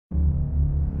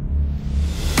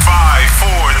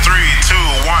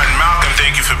one, Malcolm,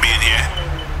 thank you for being here.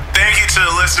 Thank you to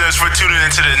the listeners for tuning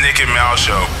into the Nick and Mal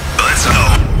Show. Let's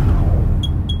go.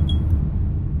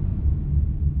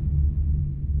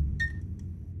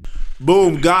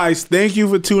 Boom, guys, thank you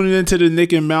for tuning into the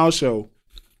Nick and Mal Show.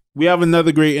 We have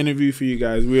another great interview for you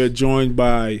guys. We are joined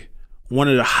by one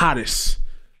of the hottest,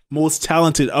 most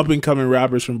talented up-and-coming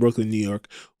rappers from Brooklyn, New York,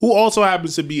 who also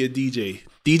happens to be a DJ.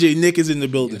 DJ Nick is in the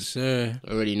building. Yes, sir.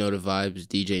 Already know the vibes.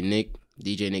 DJ Nick.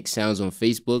 DJ Nick Sounds on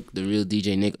Facebook. The real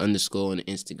DJ Nick _ on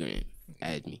Instagram.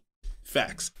 Add me.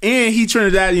 Facts. And he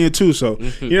Trinidadian too, so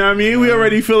you know what I mean? We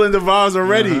already feeling the vibes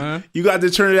already. You got the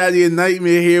Trinidadian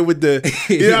nightmare here with the,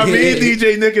 you know what I mean?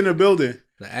 DJ Nick in the building.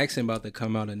 The accent about to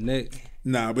come out of Nick.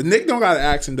 Nah, but Nick don't got an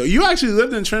accent though. You actually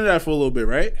lived in Trinidad for a little bit,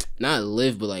 right? Not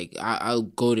live, but like I'll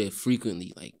go there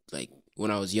frequently. Like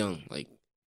when I was young. Like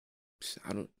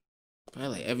I don't probably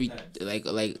like every like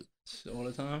all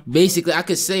the time. Basically, I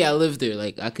could say I lived there.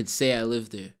 Like I could say I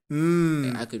lived there.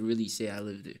 Like, I could really say I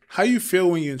lived there. How you feel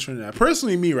when you're in Trinidad?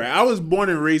 Personally, me, right? I was born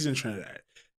and raised in Trinidad,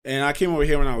 and I came over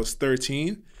here when I was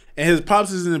 13. And his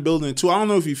pops is in the building too. I don't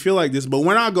know if you feel like this, but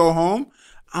when I go home,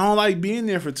 I don't like being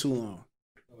there for too long.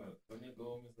 When you go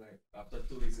home, it's like after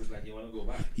 2 weeks, it's like you want to go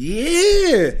back.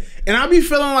 Yeah, and I be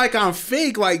feeling like I'm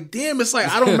fake. Like, damn, it's like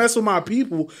I don't mess with my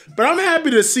people, but I'm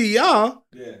happy to see y'all.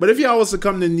 Yeah. But if y'all was to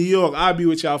come to New York, I'd be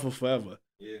with y'all for forever.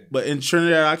 Yeah. But in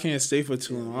Trinidad, I can't stay for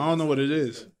too long. I don't know what it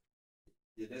is.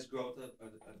 Yeah, let's grow up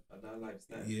at that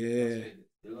lifestyle. Yeah.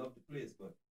 They love the place,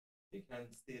 but they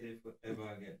can't stay there forever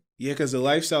again. Yeah, because the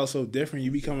lifestyle's so different.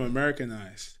 You become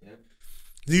Americanized. Yeah.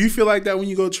 Do you feel like that when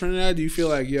you go to Trinidad? Do you feel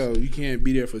like, yo, you can't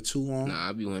be there for too long? Nah,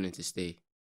 I be wanting to stay.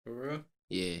 For real?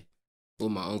 Yeah.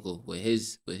 With my uncle, with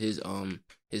his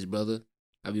brother,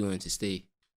 I be wanting to stay.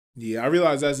 Yeah, I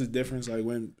realize that's the difference. Like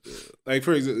when, like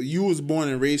for example, you was born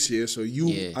and raised here, so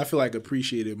I feel like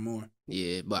appreciate it more.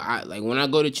 Yeah, but I like when I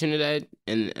go to Trinidad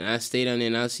and I stay down there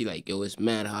and I see like, yo, it's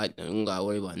mad hot. I don't gotta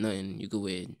worry about nothing. You could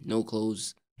wear no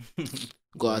clothes,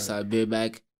 go outside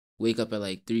bareback, wake up at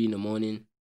like 3 in the morning.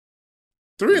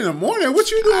 3 in the morning?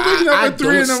 What you doing waking up at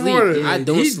 3 in the morning? I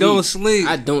don't He sleep. don't sleep.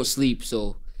 I don't sleep.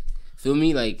 So, feel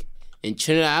me? Like in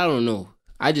Trinidad, I don't know.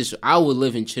 I would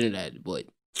live in Trinidad, but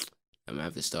I'm gonna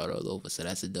have to start all over. So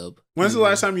that's a dub. When's the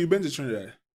last time you been to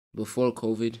Trinidad? Before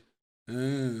COVID.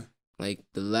 Like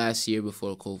the last year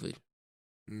before COVID.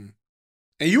 And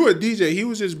you were a DJ. He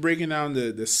was just breaking down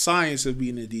the science of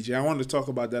being a DJ. I wanted to talk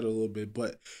about that a little bit,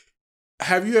 but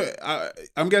have you?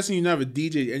 I'm guessing you never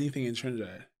DJed anything in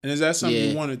Trinidad, and is that something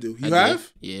you want to do? You have?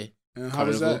 Yeah. And how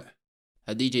was that?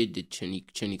 I DJed the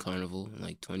Trini Carnival in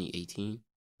like 2018,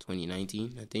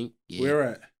 2019, I think. Yeah. Where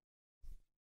at?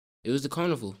 It was the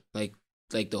carnival, like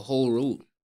the whole route.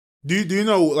 Do you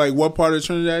know like what part of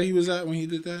Trinidad he was at when he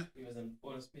did that? He was in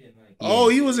Port of Spain.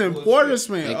 He was in Port of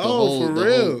Spain. Like for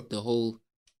real? The whole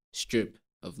strip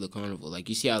of the carnival. Like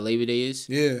you see how Labor Day is?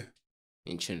 Yeah.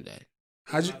 In Trinidad.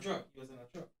 He was in a truck.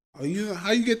 Oh,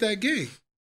 how you get that gig?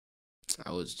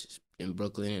 I was just in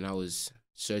Brooklyn and I was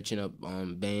searching up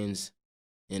bands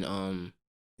in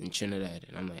Trinidad,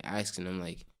 and I'm like asking them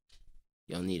like,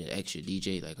 y'all need an extra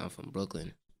DJ? Like I'm from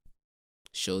Brooklyn.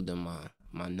 Showed them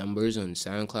my numbers on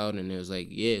SoundCloud, and it was like,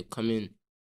 yeah, come in.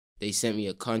 They sent me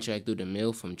a contract through the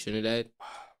mail from Trinidad.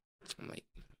 I'm like,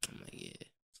 yeah.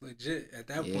 It's legit. At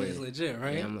that point, it's legit,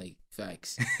 right? Yeah, I'm like,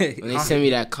 facts. When they sent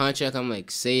me that contract, I'm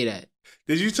like, say that.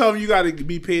 Did you tell them you got to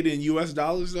be paid in U.S.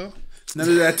 dollars though? None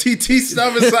of that TT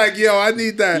stuff. It's like, yo, I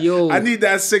need that. I need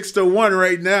that 6-to-1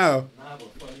 right now. Nah,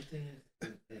 but funny thing is,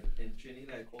 in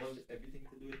Trinidad, like everything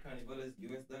to do with carnival is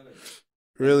U.S. dollars.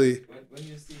 Really? When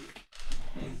you see.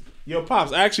 Yo,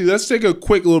 Pops, actually, let's take a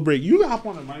quick little break. You hop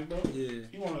on the mic, bro. Yeah.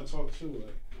 You want to talk too,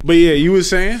 like. But yeah, you were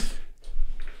saying?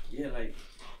 Yeah, like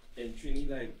in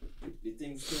Trinidad, like the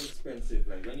things so expensive.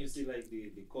 Like when you see like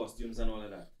the costumes and all of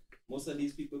that, most of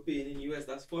these people paying in US,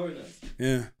 that's foreigners.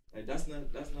 Yeah. Like that's not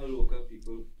local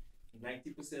people.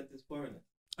 90% is foreigners.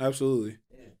 Absolutely.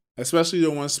 Yeah. Especially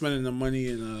the ones spending the money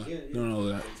and doing all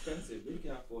that. It's expensive. We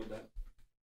can't afford that.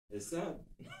 It's sad.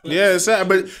 Yeah, it's sad,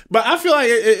 but I feel like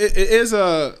it is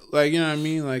like, you know what I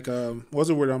mean, like what's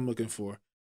the word I'm looking for?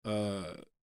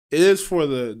 It is for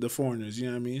the foreigners, you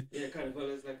know what I mean? Yeah, carnival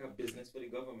is like a business for the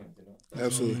government, you know.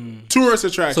 Absolutely. Tourist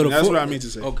attraction. That's what I mean to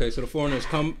say. Okay, so the foreigners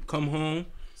come home,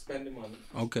 spend the money.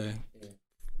 Okay. Yeah.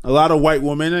 A lot of white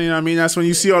women, you know what I mean? That's when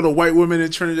you see all the white women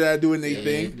in Trinidad doing their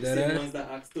thing. The same ones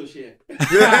that ask to share.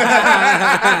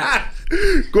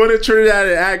 Going to Trinidad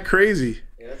and act crazy.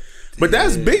 Yeah. But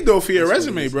that's big though for your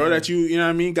resume, bro. That you know what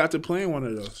I mean, got to play in one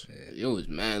of those. It was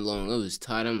mad long. It was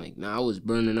tight. I'm like, nah, I was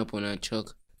burning up on that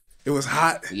truck. It was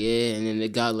hot. Yeah, and then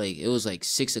it was like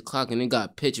 6 o'clock and it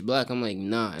got pitch black. I'm like,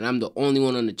 nah. And I'm the only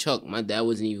one on the truck. My dad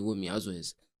wasn't even with me. I was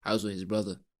with his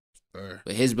brother.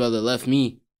 But his brother left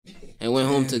me and went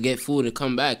home to get food and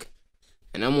come back.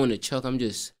 And I'm on the truck. I'm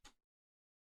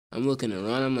looking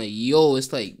around. I'm like,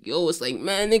 it's like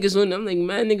mad niggas on. I'm like,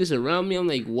 mad niggas around me. I'm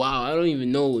like, wow, I don't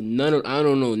even know I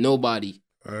don't know nobody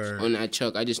on that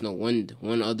truck. I just know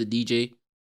one other DJ.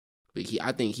 But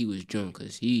I think he was drunk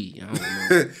because I don't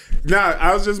know. Nah,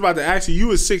 I was just about to ask you. You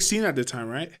was 16 at the time,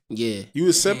 right? Yeah. You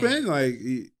was sipping? Like,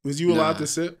 was you allowed to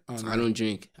sip? Oh, no. I don't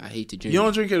drink. I hate to drink. You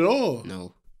don't drink at all?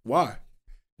 No. Why?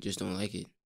 Just don't like it.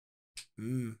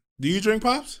 Do you drink,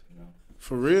 Pops? No.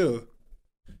 For real?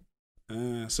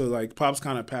 So, like, Pops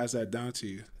kind of passed that down to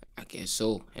you. I guess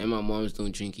so. And my moms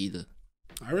don't drink either.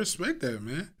 I respect that,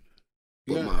 man.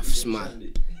 But my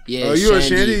yeah. Oh, you a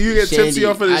Shandy? You get tipsy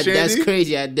off of the Shandy? That's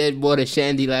crazy. I bought a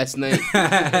Shandy last night.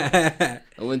 I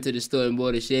went to the store and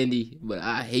bought a Shandy, but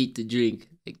I hate to drink.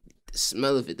 Like the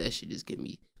smell of it, that shit just get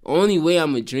me. Only way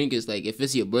I'm gonna drink is like if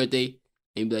it's your birthday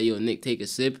and be like, yo, Nick, take a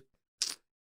sip.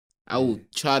 I will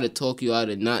try to talk you out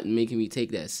of not making me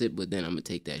take that sip, but then I'm gonna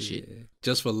take that shit.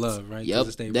 Just for love, right? Yep.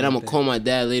 Then I'm gonna call my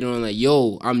dad later on, like,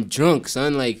 yo, I'm drunk,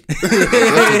 son. Like, what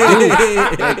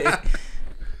to do?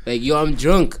 Like, yo, I'm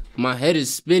drunk. My head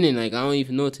is spinning. Like, I don't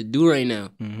even know what to do right now.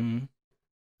 Mm-hmm.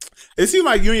 It seems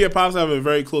like you and your pops have a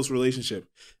very close relationship.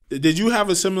 Did you have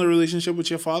a similar relationship with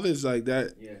your father? It's like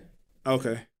that? Yeah.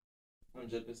 Okay.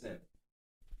 100%.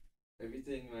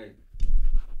 Everything, like,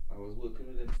 I was working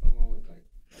with him from I was like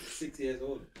 6 years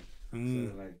old. So,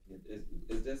 like,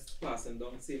 it's just passing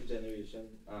down same generation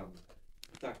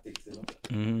tactics, you know?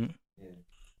 Mm-hmm. Yeah.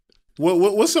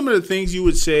 What's some of the things you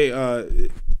would say,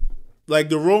 like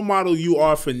the role model you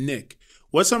are for Nick?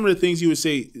 What's some of the things you would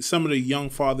say some of the young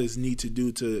fathers need to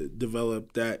do to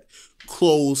develop that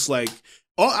close, like,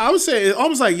 I would say it's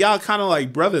almost like y'all kind of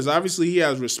like brothers. Obviously, he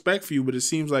has respect for you, but it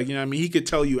seems like, you know what I mean, he could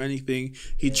tell you anything.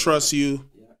 He trusts you.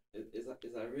 Yeah, it's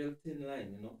a real thin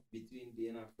line, you know, between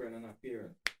being a friend and a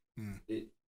parent.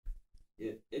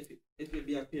 If you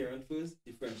be a parent first,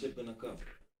 the friendship gonna come.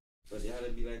 But you have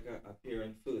to be like a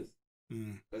parent first.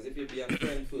 Because if you be a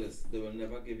friend first, they will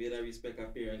never give you the respect a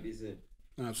parent deserves.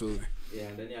 Absolutely. Yeah,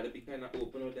 and then you have to be kind of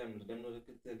open with them. Let them know they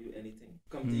can tell you anything.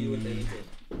 Come to you with anything.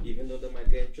 Even though they might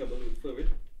get in trouble for it,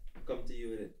 come to you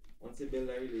with it. Once you build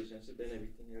that relationship, then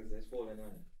everything else is falling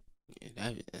on.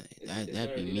 Yeah,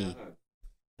 that'd be me.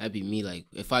 That'd be me. Like,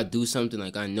 if I do something,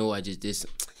 like, I know I just did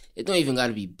it don't even got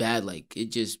to be bad. Like,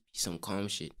 it just be some calm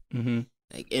shit. Mm-hmm.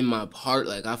 Like, in my heart,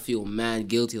 like, I feel mad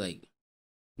guilty. Like,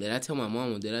 did I tell my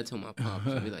mom or did I tell my pops?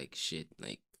 I'd be like, shit,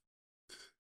 like,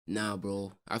 nah,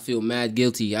 bro. I feel mad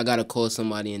guilty. I gotta call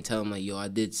somebody and tell them, like, yo, I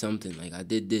did something. Like, I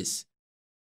did this.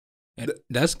 And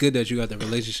that's good that you got the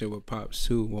relationship with pops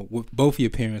too. Well, with both your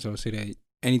parents, I would say that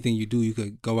anything you do, you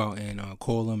could go out and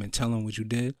call them and tell them what you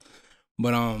did.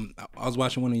 But I was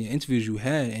watching one of your interviews you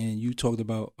had, and you talked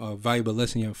about a valuable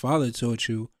lesson your father taught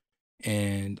you,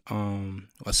 and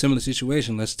a similar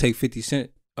situation. Let's take 50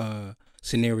 Cent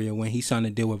scenario when he signed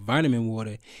a deal with Vitamin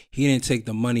Water. He didn't take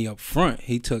the money up front.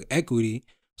 He took equity.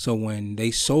 So when they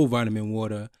sold Vitamin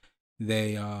Water,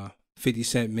 50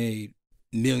 Cent made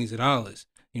millions of dollars.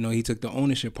 You know, he took the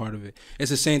ownership part of it.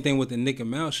 It's the same thing with the Nick and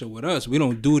Mal show with us. We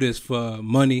don't do this for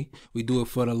money. We do it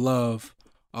for the love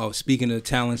of speaking to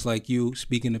talents like you,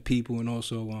 speaking to people, and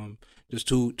also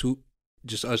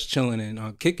just us chilling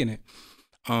and kicking it.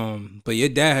 But your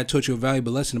dad had taught you a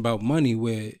valuable lesson about money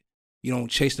where you don't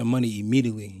chase the money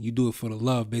immediately. You do it for the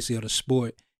love, basically, of the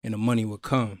sport, and the money will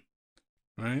come.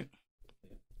 Right?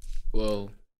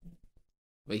 Well,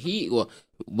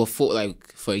 before,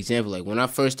 like, for example, like, when I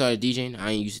first started DJing,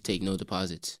 I ain't used to take no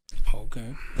deposits.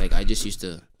 Okay. Like, I just used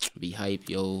to be hype.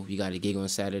 Yo, we got a gig on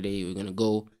Saturday. We're gonna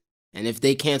go. And if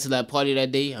they cancel that party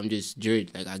that day, I'm just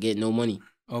jerked. Like, I get no money.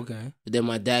 Okay. But then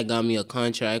my dad got me a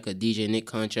contract, a DJ Nick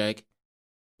contract.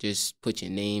 Just put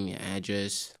your name, your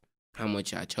address, how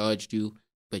much I charged you,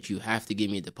 but you have to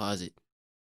give me a deposit.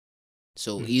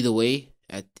 So either way,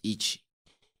 at each,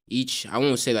 I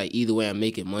won't say like either way I'm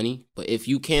making money, but if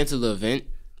you cancel the event,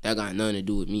 that got nothing to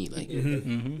do with me. Like,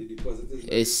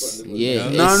 it's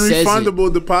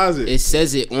non-refundable deposit. It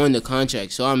says it on the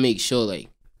contract, so I make sure, like,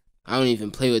 I don't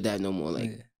even play with that no more.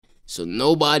 Like, so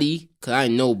nobody, cause I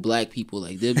know black people,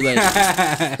 like, they'll be like,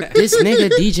 this nigga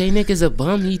DJ Nick is a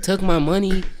bum. He took my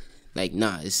money. Like,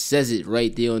 nah, it says it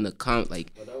right there on the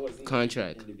contract.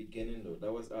 In the beginning though,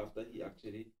 that was after he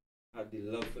actually had the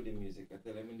love for the music. I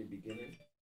tell him in the beginning,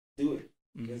 do it,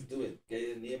 just do it. Get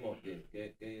your name out there.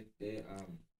 Get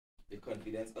your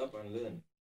confidence up and learn.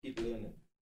 Keep learning.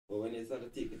 But when you start to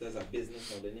take it as a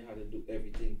business, now then you have to do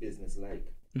everything business-like.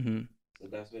 Mm-hmm. So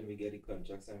that's when we get the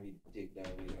contracts and we take that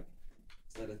way. Like,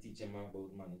 instead of teaching them about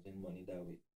managing money that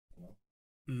way, you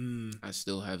know. I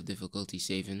still have difficulty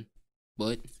saving,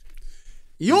 but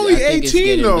You only I think it's 18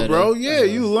 getting though, better. bro. Yeah,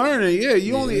 you learning. Yeah,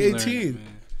 you only learning, 18. man.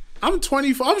 I'm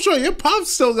 24. I'm sure your pop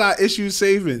still got issues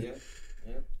saving. Yeah.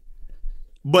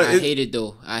 But I hate it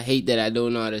though. I hate that I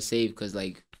don't know how to save because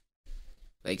like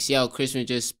see how Christmas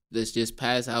just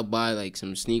passed. I'll buy like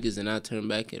some sneakers and I'll turn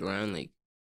back it around. Like,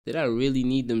 did I really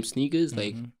need them sneakers?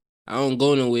 Like, I don't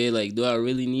go nowhere. Like, do I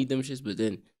really need them shits? But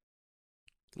then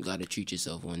you gotta treat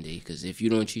yourself one day because if you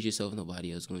don't treat yourself,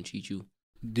 nobody else gonna treat you.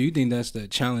 Do you think that's the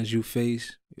challenge you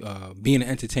face? Being an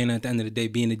entertainer at the end of the day,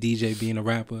 being a DJ, being a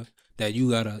rapper, that you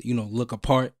gotta, look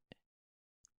apart.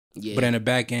 Yeah, But in the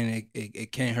back end,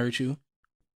 it can't hurt you.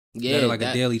 yeah, That, like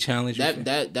a daily challenge. you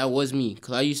face? That was me.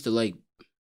 Cause I used to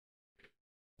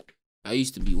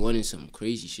be wanting some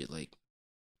crazy shit like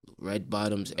red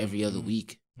bottoms every other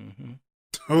week. Mhm.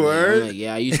 word. I'm like,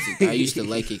 yeah, I used to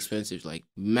like expensive, like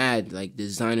mad, like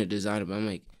designer. But I'm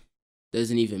like,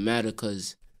 doesn't even matter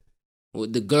because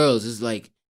with the girls, it's like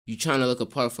you trying to look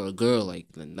apart for a girl, like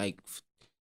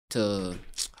to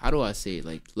how do I say it?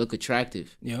 Like look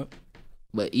attractive. Yep.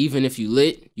 But even if you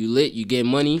lit, you get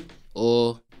money,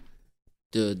 or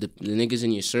the niggas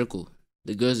in your circle,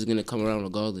 the girls is gonna come around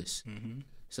regardless. Mm-hmm.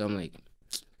 So I'm like,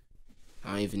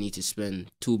 I don't even need to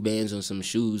spend 2 bands on some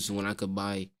shoes when I could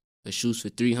buy a shoes for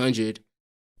 $300,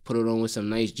 put it on with some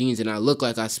nice jeans, and I look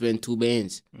like I spent 2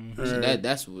 bands. Mm-hmm. So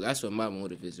that's what my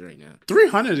motive is right now.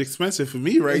 300 expensive for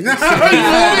me right now.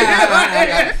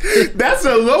 That's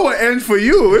a lower end for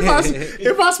you.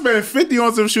 If I spend 50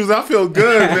 on some shoes, I feel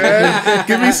good, man.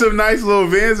 Give me some nice little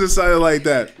Vans or something like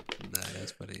that. Nah,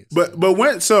 that's funny. But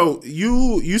when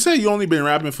you say you only been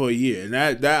rapping for a year, and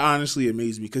that honestly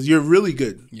amazed me because you're really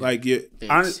good. Yeah. Like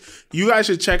Thanks. you guys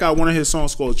should check out one of his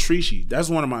songs called Treachy. That's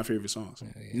one of my favorite songs. Yeah.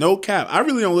 No cap. I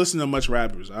really don't listen to much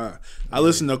rappers. I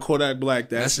listen to Kodak Black.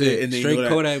 That's it. And then Straight you know that.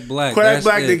 Kodak Black. Kodak That's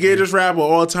Black, it, the man. greatest rapper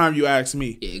of all time. You ask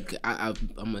me. Yeah, I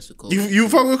must have called. You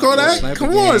fuck with Kodak? Sniper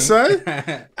Come gang. on, son.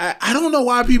 I don't know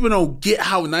why people don't get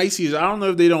how nice he is. I don't know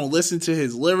if they don't listen to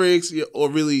his lyrics or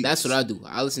really. That's what I do.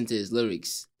 I listen to his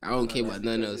lyrics. I don't care about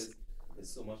nothing else. There's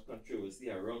so much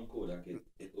controversy around Kodak, it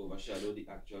overshadowed the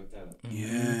actual talent.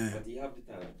 Yeah, But he have the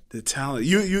talent. the talent.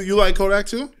 You like Kodak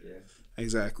too? Yeah.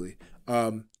 Exactly.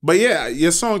 But yeah, your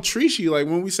song Treachy, like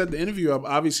when we set the interview up,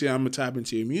 obviously I'm gonna tap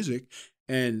into your music,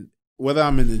 and whether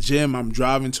I'm in the gym, I'm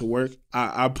driving to work,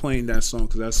 I'm playing that song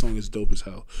because that song is dope as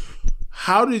hell.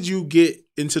 How did you get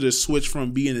into the switch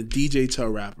from being a DJ to a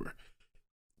rapper?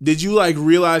 Did you like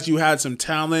realize you had some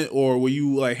talent, or were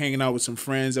you like hanging out with some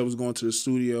friends that was going to the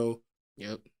studio?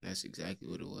 Yep, that's exactly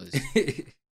what it was.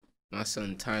 My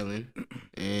son Tylen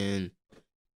and a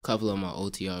couple of my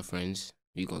OTR friends.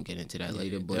 We gonna get into that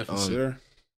later, but Sure.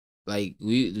 like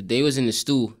they was in the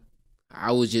stew.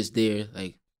 I was just there.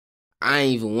 Like I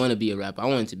ain't even want to be a rapper. I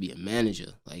wanted to be a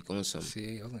manager, like on some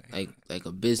See, okay. like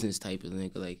a business type of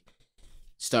nigga. Like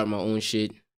start my own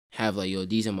shit. Have like, yo,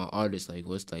 these are my artists. Like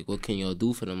what can y'all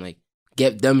do for them? Like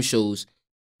get them shows.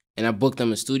 And I booked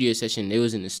them a studio session. They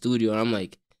was in the studio, and I'm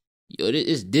like, yo,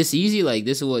 it's this easy. Like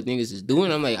this is what niggas is doing.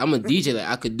 I'm like, I'm a DJ. Like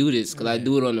I could do this because I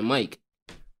do it on the mic.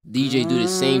 DJ do the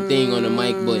same thing on the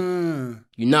mic, but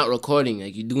you're not recording.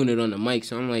 Like you're doing it on the mic.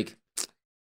 So I'm like,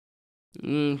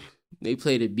 they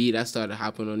played a beat. I started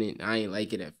hopping on it. I ain't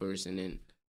like it at first, and then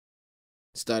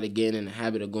started getting in the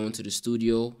habit of going to the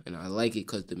studio, and I like it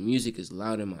because the music is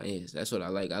loud in my ears. That's what I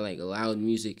like. I like loud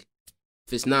music.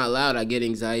 If it's not loud, I get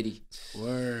anxiety.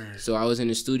 Word. So I was in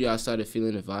the studio. I started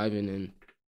feeling the vibe, and then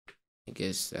I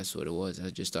guess that's what it was. I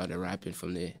just started rapping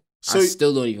from there. So I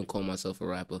still don't even call myself a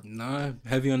rapper. Nah,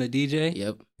 heavy on the DJ.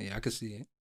 Yep. Yeah, I could see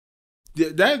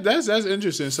it. that's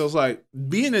interesting. So it's like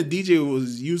being a DJ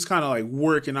you was kind of like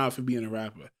working out for being a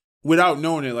rapper without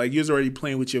knowing it. Like you was already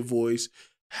playing with your voice,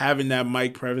 having that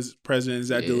mic presence,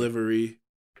 that delivery.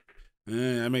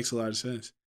 That makes a lot of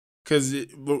sense. Because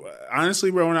honestly,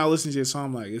 bro, when I listen to your song,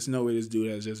 I'm like, there's no way this dude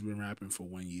has just been rapping for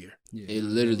 1 year. Yeah, It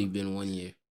literally been 1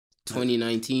 year.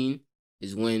 2019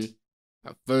 is when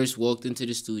I first walked into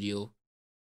the studio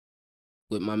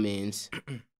with my mans.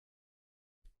 And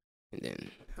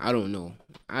then, I don't know.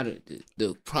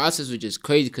 The process was just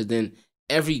crazy because then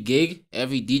every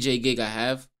DJ gig I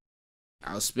have,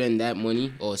 I'll spend that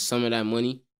money or some of that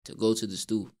money to go to the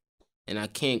studio. And I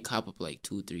can't cop up like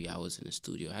 2-3 hours in the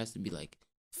studio. It has to be like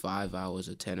 5 hours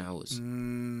or 10 hours.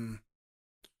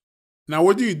 Now,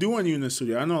 what do you do when you're in the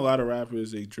studio? I know a lot of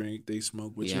rappers, they drink, they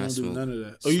smoke, but Yeah, you I don't do smoke. none of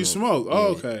that. Oh, you smoke?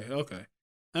 Oh, Yeah. okay.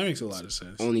 That makes a lot of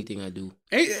sense. Only thing I do.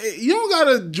 Hey, you don't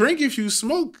gotta drink if you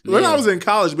smoke. When I Yeah. was in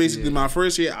college, basically Yeah. my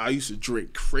first year, I used to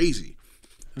drink crazy.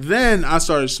 Then I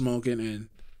started smoking, and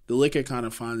the liquor kind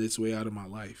of found its way out of my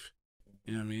life.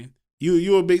 You know what I mean?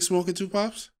 You a big smoker too,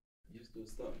 Pops? Used to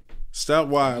stop. Stop.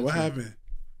 Why? What happened?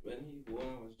 When he won,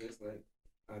 I was just like,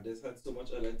 I just had so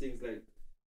much other things like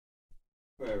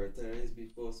prioritized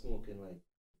before smoking, like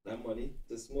that money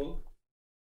to smoke.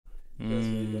 That's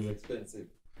why it was expensive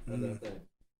at that time.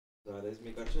 So I just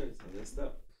make a choice. I just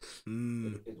stop.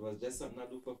 It was just something I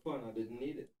do for fun. I didn't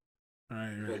need it. Right,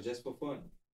 It right. was just for fun.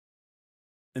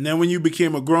 And then when you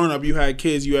became a grown up, you had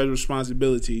kids, you had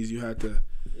responsibilities, you had to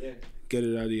Yeah. get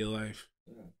it out of your life.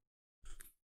 Yeah.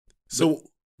 So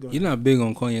You're not big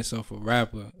on calling yourself a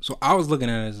rapper. So I was looking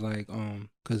at it as like,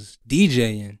 cause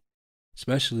DJing,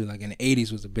 especially like in the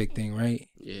 80s was a big thing, right?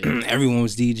 Yeah. Everyone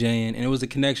was DJing and it was a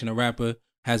connection. A rapper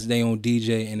has their own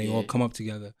DJ and they all Yeah. come up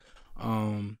together.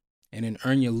 And then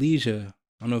Earn Your Leisure.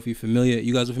 I don't know if you're familiar.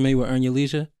 You guys are familiar with Earn Your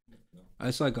Leisure?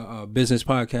 It's like a business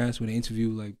podcast where they interview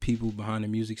like people behind the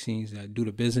music scenes that do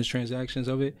the business transactions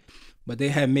of it. But they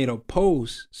had made a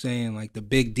post saying like the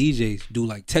big DJs do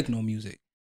like techno music.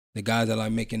 The guys that are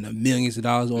like making the millions of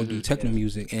dollars all do techno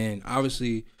music. And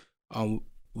obviously,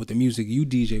 with the music you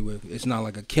DJ with, it's not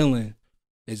like a killing.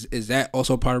 Is that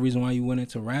also part of the reason why you went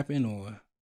into rapping, or?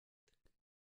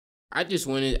 I just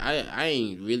wanted. I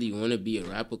ain't really want to be a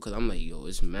rapper because I'm like, yo,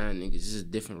 it's mad niggas. This is a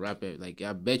different rapper. Like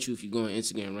I bet you if you go on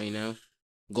Instagram right now,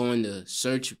 go in the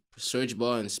search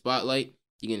bar and spotlight,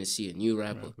 you're gonna see a new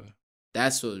rapper.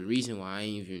 That's the reason why I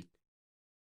ain't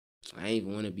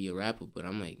even want to be a rapper. But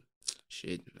I'm like,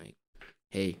 shit, like,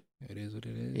 hey, It is what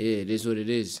it is. yeah, it is what it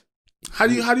is. how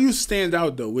do you stand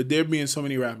out though with there being so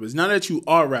many rappers? Now that you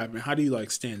are rapping, how do you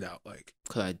like stand out? Like,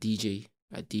 Cause I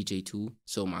DJ too.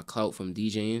 So my clout from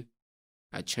DJing,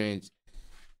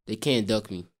 they can't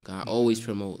duck me. 'Cause I always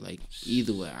promote. Like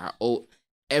either way,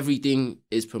 everything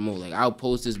is promote. Like I'll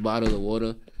post this bottle of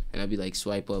water and I'll be like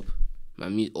swipe up my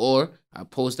music, or I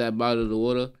post that bottle of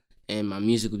water and my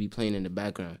music will be playing in the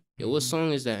background. Yo, what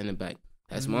song is that in the back?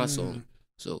 That's my song.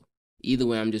 So either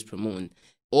way, I'm just promoting.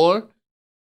 Or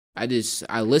I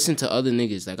listen to other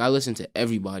niggas. Like I listen to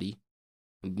everybody.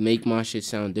 Make my shit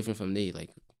sound different from they, like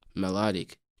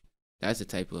melodic. That's the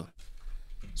type of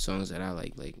songs that I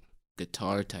like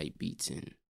guitar type beats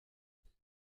and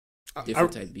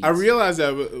different type beats. I realized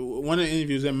that one of the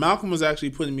interviews that Malcolm was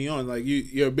actually putting me on. Like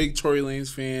you're a big Tory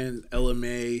Lanez fan,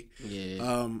 LMA,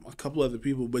 Yeah. a couple other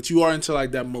people, but you are into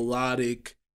like that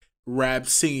melodic rap,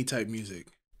 singy type music.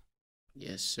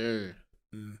 Yes, sir.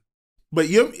 But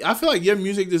I feel like your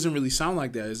music doesn't really sound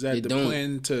like that. Is that It the don't.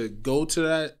 plan to go to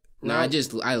that? No, route?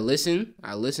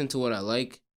 I listen to what I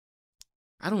like.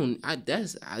 I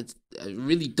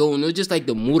really don't know. It's just like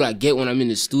the mood I get when I'm in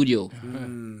the studio.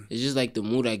 It's just like the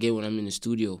mood I get when I'm in the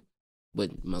studio.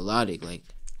 But melodic, like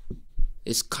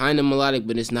it's kind of melodic,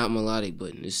 but it's not melodic.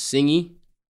 But it's singy.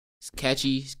 It's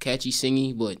catchy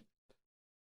singy, but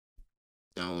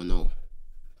I don't know.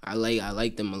 I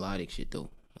like the melodic shit though.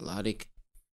 Melodic,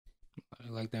 I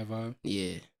like that vibe.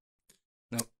 yeah.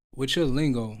 Now, with your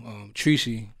lingo,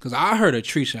 Trisha, because I heard of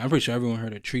Trisha. I'm pretty sure everyone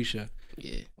heard of Trisha.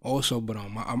 Yeah. Also, but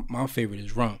my favorite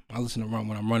is Rump. I listen to Rump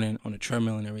when I'm running on the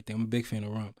treadmill and everything. I'm a big fan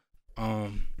of Rump.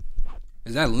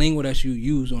 Is that lingo that you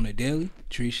use on a daily?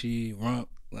 Trisha, Rump,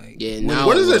 like. Yeah, now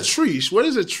What is a treesh? What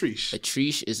is a treesh? A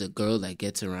treesh is a girl that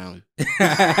gets around. She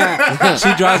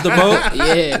drives the boat.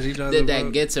 Yeah, She drives the that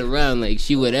boat. gets around like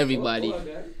she with everybody.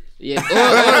 Yeah, or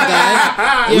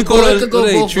guys. We Yeah, call it her- could go what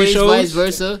are they, both ways, Trishos? vice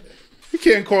versa. You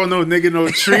can't call no nigga no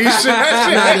treesh.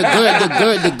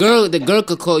 The girl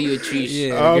could call you a treesh.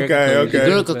 Yeah. Okay. The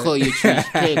girl could call you a treesh.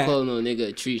 You can't call no nigga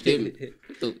a treesh.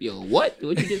 Yo, what?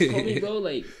 What you just call me, bro?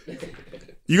 Like,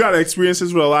 You got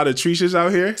experiences with a lot of treeshers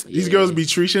out here? These Yeah. girls be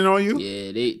treeshing on you?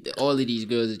 yeah, all of these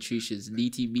girls are treeshers.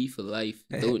 DTB for life.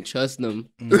 Don't trust them.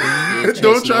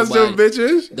 Don't trust them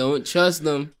bitches? Don't trust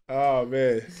them. Oh,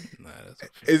 man. Nah,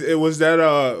 that's Was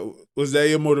that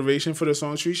your motivation for the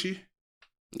song Treeshy?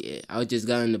 Yeah, I just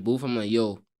got in the booth. I'm like,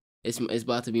 yo, it's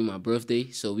about to be my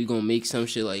birthday, so we gonna make some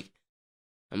shit like.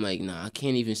 I'm like, nah, I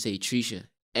can't even say Trisha.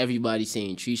 Everybody's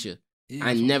saying Trisha. Yeah,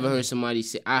 I that's never what- heard somebody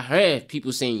say. I heard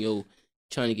people saying, yo,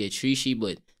 trying to get Trishy,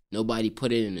 but nobody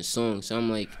put it in the song. So I'm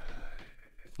like,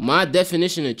 my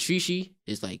definition of Trishy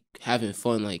is like having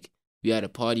fun. Like we at a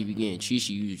party, we getting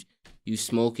Trishy. You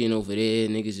smoking over there,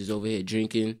 niggas is over here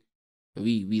drinking.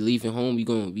 We leaving home, we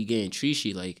getting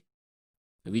Trishy. Like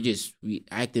we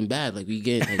acting bad. Like we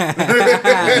getting like,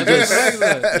 we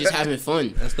just having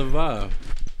fun. That's the vibe.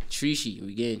 Trishy,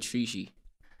 we getting Trishy.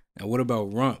 And what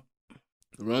about Rump?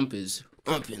 Rump is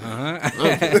Umping.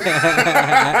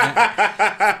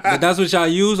 But that's what y'all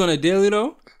use on a daily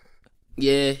though.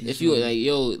 Yeah, if you like,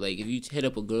 yo, like if you hit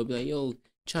up a girl, be like, yo,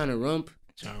 trying to rump.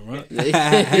 Yo, Yo,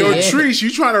 Treese,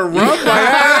 you trying to rump?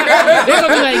 Like, They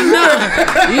gonna be like,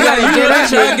 nah. You gotta get out.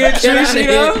 Trying to get Treese,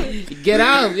 yo? Get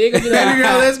out. They gonna be like,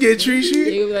 let's get Treese.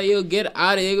 they gonna be like, yo, get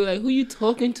out of here. They gonna be like, who you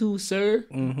talking to, sir?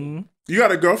 Mm-hmm. You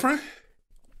got a girlfriend?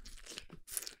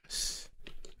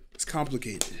 It's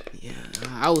complicated. Yeah,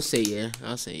 I would say yeah.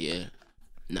 I'll say yeah.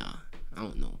 Nah, I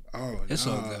don't know. Oh, It's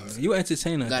nah. all good. You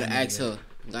entertain her. Gotta ask her.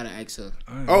 Gotta ask her.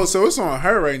 Oh, so it's on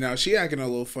her right now. She acting a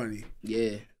little funny.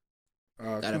 Yeah,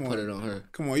 come gotta put on. it on her.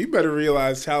 Come on, you better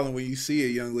realize talent when you see a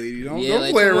young lady. Don't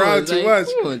Like, play come on, around too like, much.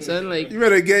 Come on, son. Like, You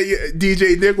better get your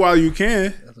DJ Nick while you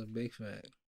can. That's a big fact.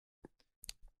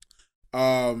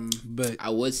 But I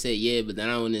would say yeah, but then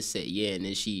I want to say yeah, and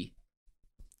then she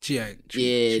Yeah.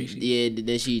 then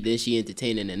she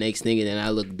entertaining the next nigga, then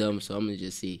I look dumb, so I'm gonna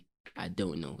just see. I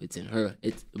don't know. It's in her.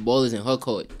 It's the ball is in her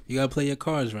court. You gotta play your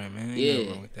cards right, man. Ain't Yeah. nothing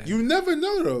wrong with that. you never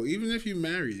know though. Even if you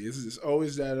married, it's just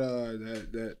always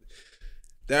that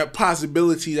that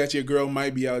possibility that your girl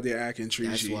might be out there acting treachy.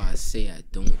 That's why I say I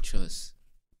don't trust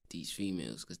these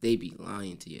females, because they be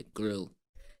lying to your girl.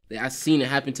 Like, I seen it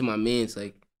happen to my mans.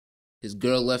 Like, his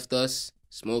girl left us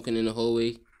smoking in the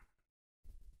hallway.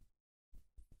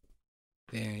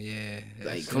 Damn, yeah.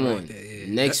 Like, That's come right on. there, yeah.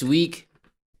 Next week,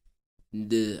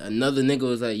 another nigga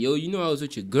was like, yo, you know I was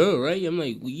with your girl, right? I'm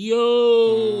like,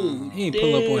 yo. He ain't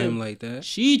pull up on damn. him like that.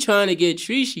 She trying to get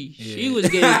treachy. Yeah. She was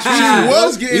getting She treachy.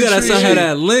 was getting You gotta send her treachy.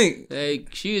 that link.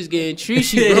 Like, she was getting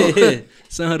treachy, bro.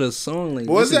 Send her the song link.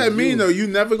 What does This that is mean you. though? You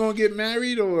never gonna get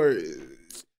married, or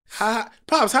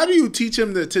Pops? How do you teach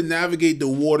him to navigate the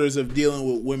waters of dealing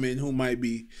with women who might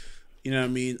be, you know what I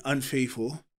mean,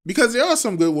 unfaithful? Because there are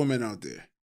some good women out there.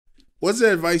 What's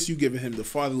the advice you giving him? The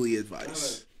fatherly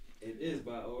advice. It is,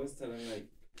 but I always tell him, like,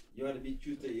 you have to be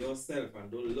true to yourself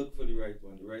and don't look for the right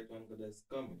one. The right one could just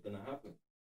come. It's gonna happen.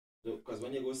 Because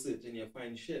when you go searching, you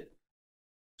find shit.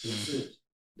 You search.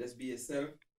 Just be yourself.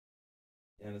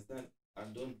 You understand?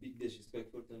 And don't be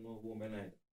disrespectful to no woman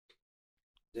either.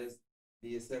 Just be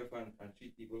yourself and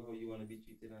treat people how you want to be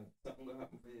treated, and something gonna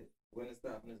happen for you. When it's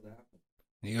happening, it's gonna happen.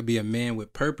 You gotta be a man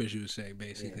with purpose, you would say,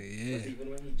 basically. Yeah. But even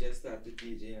when he just started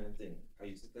DJing and thing, I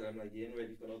used to tell him, like, you ain't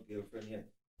ready for no girlfriend yet.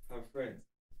 Have friends.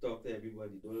 Talk to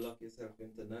everybody. Don't lock yourself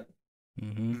into nothing.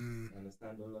 Mm-hmm.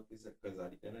 Understand? Don't lock yourself, because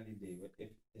at the end of the day, if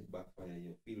it backfire,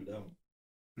 you feel down.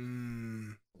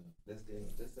 Just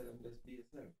tell him, just be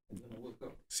yourself. It's gonna work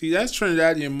out. See, that's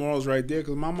Trinidadian morals right there.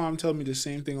 Because my mom tells me the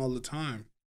same thing all the time.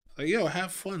 Like, yo,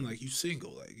 have fun. Like, you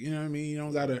single. Like, you know what I mean? You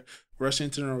don't gotta rush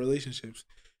into no relationships.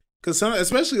 Because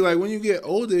especially like when you get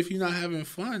older, if you're not having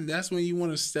fun, that's when you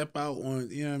want to step out on.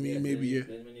 You know what I mean? Maybe you're.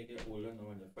 Then when you get older, now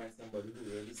when you find somebody who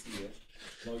really see you,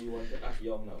 now you want to act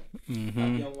young now. Mm-hmm.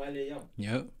 Act young while you're young.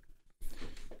 Yep.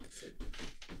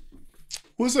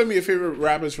 Who's some of your favorite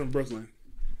rappers from Brooklyn?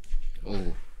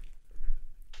 Oh.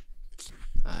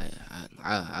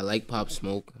 I like Pop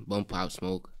Smoke, Bump Pop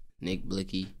Smoke, Nick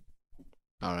Blicky,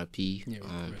 R.I.P. Yeah,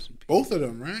 rest in peace. Both of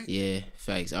them, right? Yeah,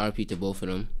 facts. R.I.P. to both of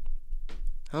them.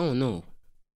 I don't know.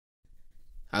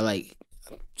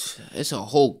 It's a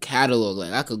whole catalog.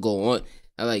 Like, I could go on.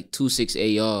 I like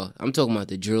 2-6 AR. I'm talking about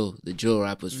the drill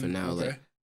rappers for now. Okay. Like,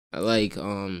 I like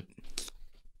and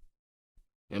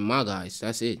my guys.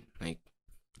 That's it. Like,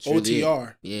 it's really it.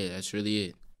 OTR. Yeah, that's really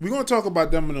it. We're gonna talk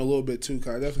about them in a little bit too,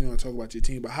 cause I definitely want to talk about your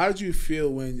team. But how did you feel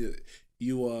when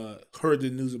you heard the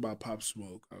news about Pop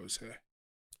Smoke? I would say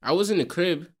I was in the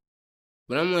crib,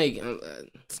 but I'm like,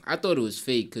 I thought it was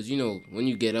fake, cause you know when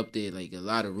you get up there, like a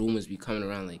lot of rumors be coming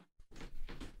around, like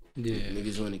Yeah.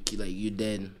 niggas want to keep like you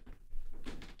dead.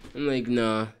 I'm like,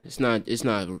 nah, it's not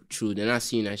true. Then I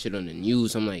seen that shit on the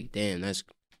news. I'm like, damn, that's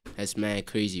mad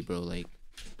crazy, bro. Like,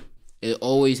 it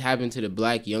always happened to the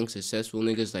black young successful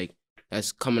niggas like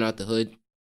that's coming out the hood.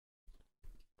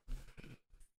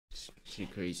 Shit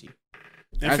crazy.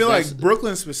 I feel like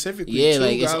Brooklyn specifically. Yeah, too,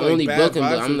 like it's got, only bad Brooklyn,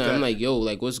 but vibes I'm with that. like, yo,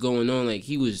 like what's going on? Like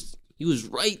he was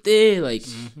right there. Like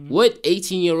what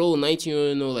 18-year-old,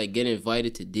 19-year-old know like get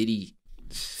invited to Diddy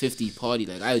 50 party?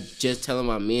 Like I was just telling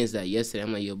my mans that yesterday.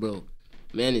 I'm like, yo, bro,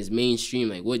 man is mainstream.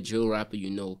 Like what drill rapper you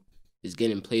know is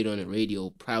getting played on the radio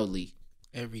proudly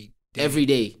Every day. every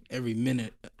day? Every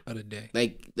minute of the day.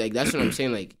 Like that's what I'm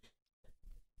saying. Like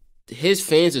his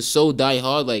fans are so die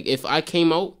hard. Like if I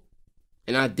came out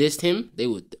and I dissed him,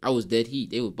 I was dead heat.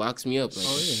 They would box me up. Like,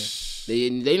 Oh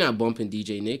yeah. They not bumping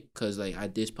DJ Nick because like I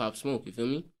dissed Pop Smoke. You feel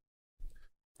me?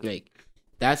 Like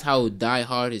that's how die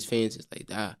hard his fans is. Like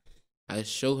that. I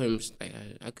show him like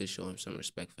I could show him some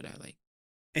respect for that. Like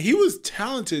And he was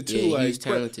talented too. Yeah, like, he was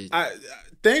talented.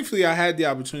 Thankfully, I had the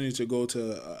opportunity to go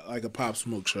to like a Pop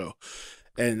Smoke show,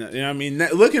 and you know what I mean.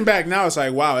 Looking back now, it's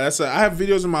like wow. I have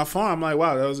videos on my phone. I'm like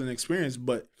wow, that was an experience.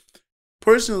 But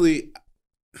personally,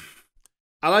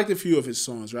 I liked a few of his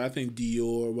songs. Right, I think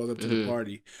Dior, Welcome to the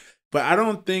Party. But I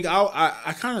don't think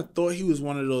I kind of thought he was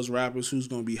one of those rappers who's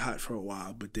gonna be hot for a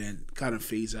while, but then kind of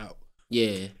phase out.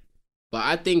 Yeah, but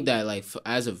I think that like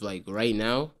as of like right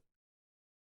now,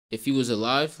 if he was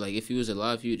alive, he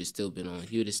would have still been on.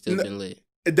 He would have still been lit.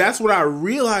 That's what I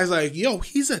realized. Like, yo,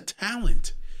 he's a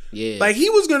talent. Yeah, like he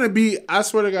was gonna be. I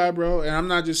swear to God, bro, and I'm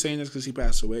not just saying this because he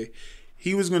passed away.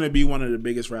 He was gonna be one of the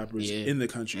biggest rappers in the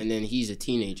country. And then he's a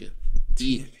teenager.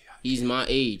 He's my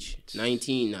age,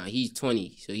 19. Nah, he's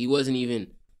 20. So he wasn't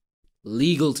even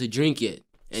legal to drink yet.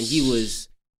 And he was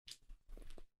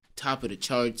top of the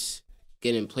charts,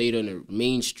 getting played on the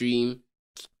mainstream.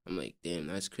 I'm like, damn,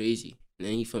 that's crazy. And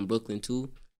then he from Brooklyn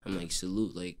too. I'm like,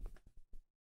 salute. Like,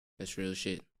 that's real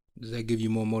shit. Does that give you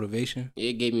more motivation?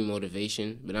 It gave me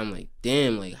motivation. But I'm like,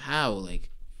 damn, like, how? Like,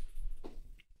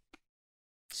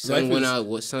 son went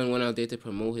out there to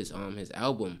promote his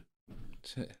album.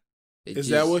 Is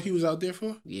that what he was out there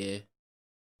for? Yeah,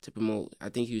 to promote. I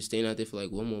think he was staying out there for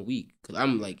like 1 more week. Cause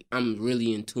I'm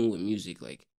really in tune with music.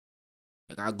 Like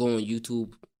I go on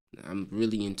YouTube, I'm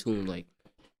really in tune. Like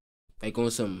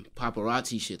on some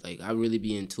paparazzi shit. Like I really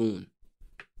be in tune.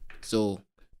 So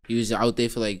he was out there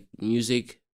for like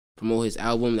music, promote his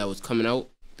album that was coming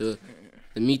out. The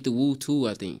Meet the Woo too.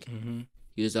 I think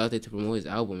he was out there to promote his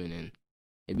album, and then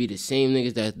it'd be the same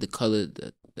niggas that the color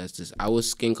that's just our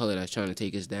skin color that's trying to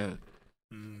take us down.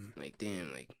 Like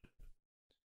damn, like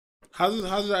how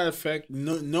does that affect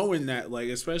knowing that, like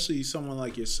especially someone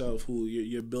like yourself who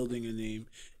you're building a name.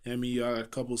 I mean, you got a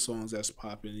couple songs that's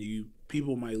popping.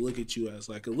 People might look at you as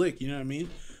like a lick. You know what I mean?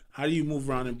 How do you move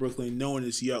around in Brooklyn knowing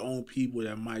it's your own people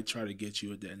that might try to get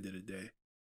you at the end of the day?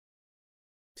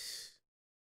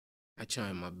 I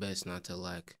try my best not to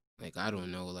lack. Like I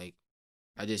don't know. Like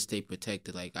I just stay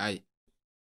protected. Like I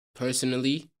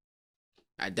personally.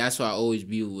 That's why I always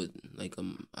be with like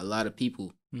a lot of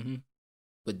people.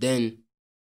 But then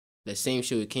the same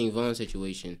shit with King Von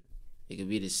situation, it could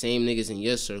be the same niggas in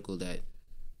your circle that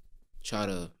try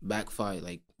to backfire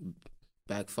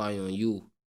on you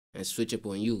and switch up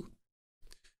on you.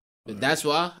 But that's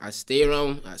why I stay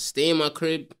around. I stay in my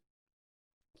crib,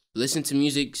 listen to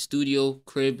music, studio,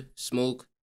 crib, smoke,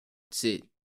 sit,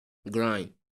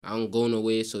 grind. I don't go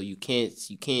nowhere, so you can't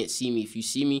see me. If you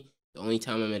see me, the only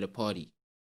time I'm at a party.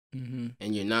 And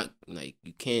you're not like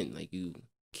you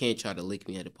can't try to lick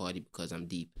me at a party because I'm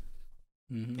deep,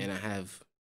 and I have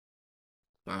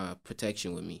my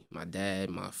protection with me, my dad,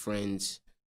 my friends.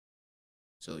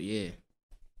 So yeah,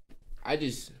 I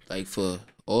just like for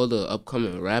all the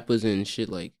upcoming rappers and shit.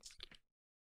 Like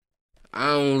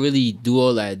I don't really do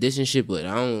all that addition shit, but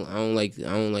I don't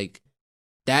like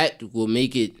that will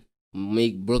make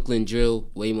Brooklyn drill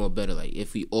way more better. Like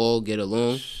if we all get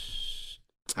along.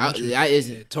 I'm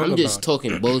just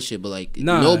talking bullshit, but like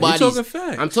nobody's talking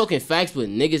facts. I'm talking facts, but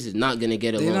niggas is not gonna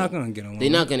get along. They're not gonna get along. They're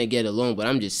not gonna get along. But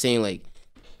I'm just saying, like,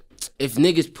 if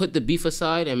niggas put the beef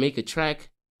aside and make a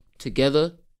track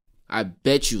together, I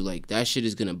bet you like that shit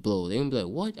is gonna blow. They gonna be like,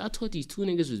 what? I thought these two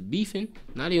niggas was beefing.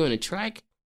 Now they on a track.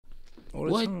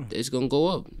 What? It's gonna go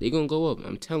up. They gonna go up.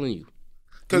 I'm telling you.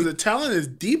 Because the talent is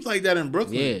deep like that in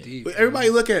Brooklyn. Yeah. Deep, but everybody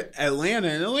look at Atlanta.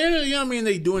 And Atlanta, you know what I mean?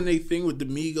 They doing their thing with the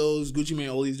Migos, Gucci Mane,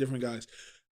 all these different guys.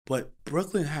 But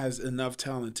Brooklyn has enough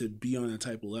talent to be on that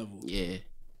type of level. Yeah.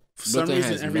 For some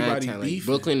reason, everybody beefing. Like,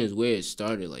 Brooklyn is where it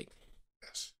started. Like,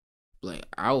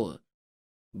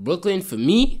 Brooklyn, for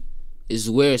me, is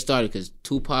where it started. Because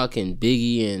Tupac and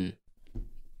Biggie and...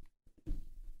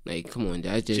 Like, come on.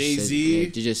 That just Jay-Z.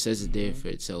 It just says it there for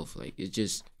itself. Like, it's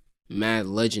just mad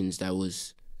legends that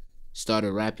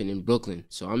started rapping in Brooklyn.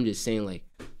 So I'm just saying, like,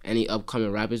 any upcoming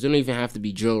rappers, they don't even have to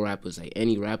be drill rappers. Like,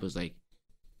 any rappers, like,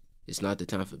 it's not the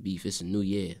time for beef. It's a new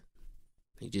year.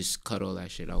 Like, just cut all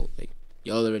that shit out. Like,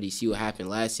 y'all already see what happened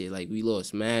last year. Like, we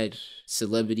lost mad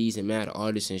celebrities and mad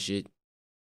artists and shit.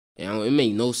 And it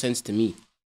made no sense to me.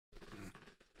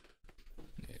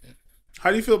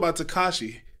 How do you feel about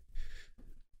Tekashi?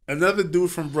 Another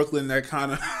dude from Brooklyn that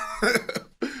kind of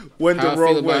went the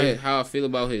wrong way. How I feel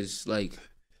about his, like...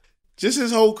 Just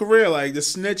his whole career, like the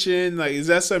snitching, like is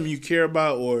that something you care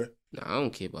about or? Nah, I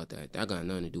don't care about that. That got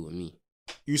nothing to do with me.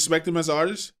 You respect him as an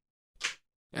artist?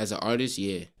 As an artist,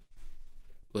 yeah.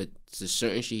 But the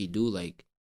certain shit he do, like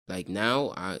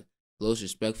now, I lost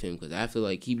respect for him because I feel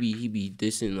like he be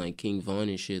dissing like King Von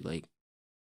and shit. Like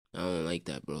I don't like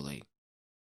that, bro. Like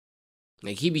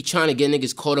Like, he be trying to get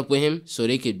niggas caught up with him so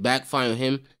they could backfire on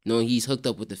him, knowing he's hooked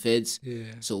up with the feds. Yeah.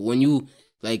 So when you,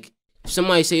 like,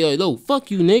 somebody say, yo, fuck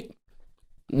you, Nick,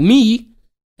 me,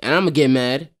 and I'm going to get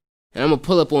mad, and I'm going to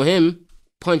pull up on him,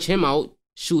 punch him out,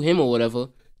 shoot him or whatever,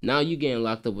 now you getting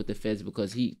locked up with the feds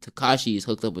because Tekashi is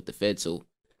hooked up with the feds, so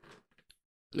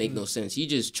make no sense. He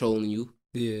just trolling you.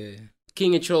 Yeah.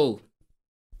 King of troll.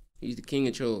 He's the king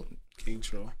of troll. King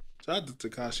Troll. Shout out to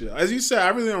Tekashi. As you said, I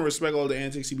really don't respect all the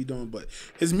antics he be doing, but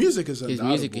his music is His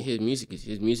undoubtable.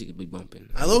 music be bumping.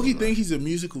 I low-key think he's a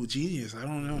musical genius. I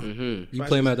don't know. Mm-hmm. You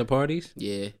play him at the parties?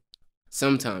 Yeah.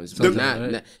 Sometimes, but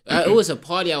not. It was a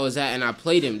party I was at, and I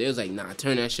played him. They was like, "Nah,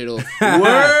 turn that shit off."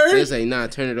 Word? They was like, "Nah,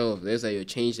 turn it off." They was like, "Yo,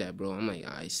 change that, bro." I'm like,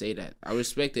 "I say that. I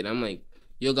respect it." I'm like,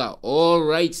 "You got all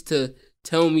rights to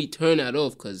tell me turn that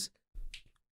off, cause."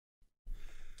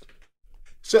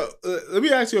 So let me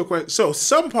ask you a question. So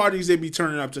some parties they be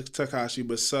turning up to Tekashi,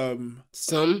 but some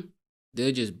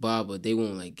They'll just bob, but they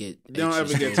won't like get. they don't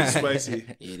ever get too spicy.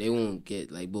 Yeah, they won't get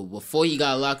like. But before he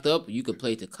got locked up, you could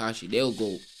play Tekashi. They'll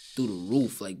go through the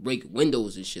roof, like break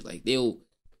windows and shit. Like they'll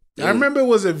I remember it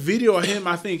was a video of him.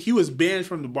 I think he was banned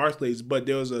from the Barclays, but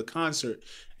there was a concert,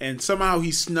 and somehow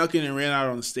he snuck in and ran out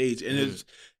on the stage. And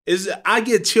it's I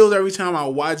get chilled every time I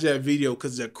watch that video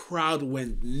because the crowd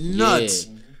went nuts.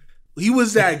 Yeah. He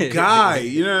was that guy,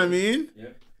 you know what I mean? Yeah.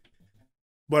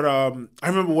 But I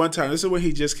remember one time. This is when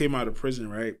he just came out of prison,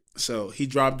 right? So he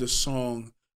dropped a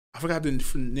song. I forgot the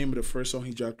name of the first song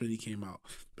he dropped when he came out,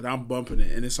 but I'm bumping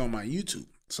it, and it's on my YouTube.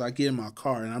 So I get in my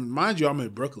car, and mind you, I'm in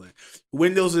Brooklyn.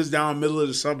 Windows is down, middle of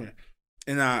the summer,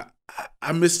 and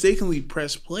I mistakenly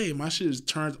press play. My shit is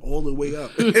turned all the way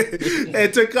up, and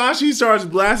Tekashi starts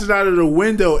blasting out of the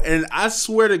window, and I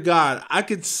swear to God, I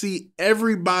could see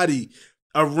everybody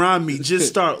around me just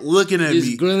start looking at Just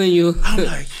me. grilling you. I'm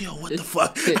like, yo, what the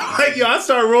fuck? I'm like, yo, I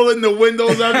start rolling the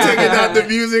windows up, taking out the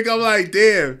music. I'm like,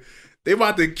 damn, they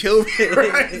about to kill me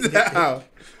right now.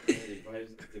 The vibes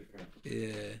is different.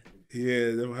 Yeah.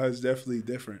 Yeah, that was definitely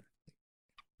different.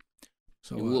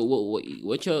 So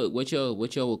What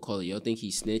y'all would call it? Y'all think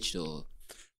he snitched or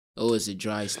is it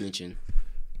dry snitching?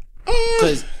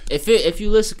 Because if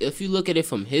you look at it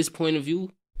from his point of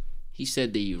view, he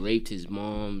said they raped his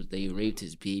moms, they raped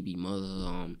his baby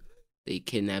mother, they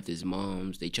kidnapped his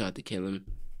moms, they tried to kill him,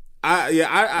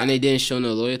 and they didn't show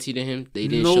no loyalty to him. They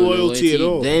didn't No show loyalty at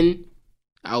all. Then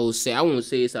I won't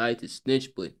say it's alright to snitch,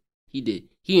 but he did.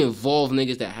 He involved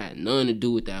niggas that had nothing to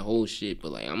do with that whole shit.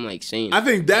 But like I'm like saying, I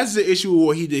think that's the issue with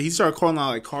what he did. He started calling out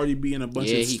like Cardi B and a bunch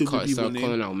of stupid people started names.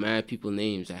 calling out mad people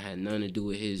names that had nothing to do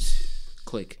with his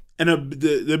clique. And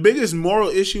the biggest moral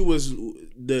issue was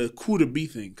the Kuda B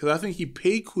thing, because I think he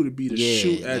paid Kuda B to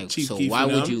shoot at like, Chief so Keef. why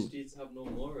and would them. you? Streets have no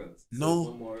morals. No.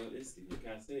 So moralistic. You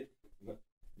can't say it. But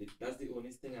that's the only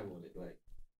thing about it. Like,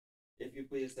 if you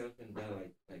put yourself in that,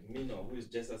 like me now, who is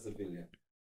just a civilian,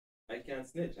 I can't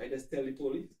snitch. I just tell the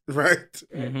police. Right.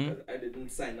 Right? Mhm. 'Cause I didn't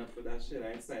sign up for that shit. I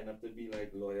didn't sign up to be like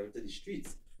loyal to the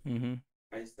streets. Mm-hmm.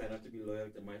 I signed up to be loyal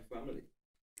to my family.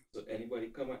 So anybody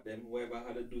come at them, whoever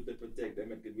had to do to protect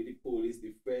them, it could be the police,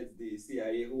 the feds, the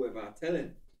CIA, whoever are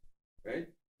telling, right?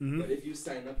 Mhm. But if you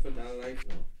sign up for that life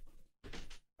now,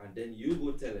 and then you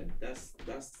go tell them, that's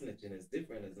snitching. It's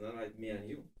different. It's not like me and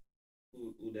you,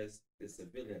 who there's the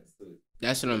civilians to it.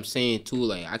 That's what I'm saying too.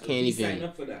 Like I So can't he sign even.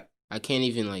 up for that. I can't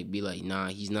even like be like, nah,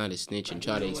 he's not a snitch and And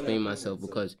try you to know what explain happened, myself so-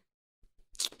 because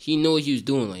he knew what he was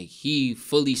doing. Like he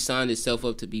fully signed himself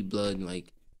up to be blood.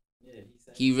 Like Yeah,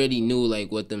 he already knew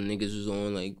like what them niggas was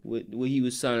on. Like what he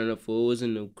was signing up for. It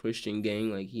wasn't no Christian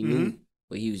gang. Like he knew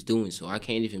what he was doing. So I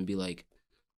can't even be like,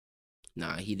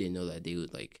 nah, he didn't know that they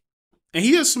would like. And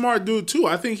he a smart dude too.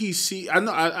 I think he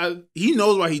he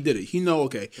knows why he did it. He know,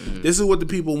 okay, this is what the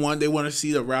people want. They want to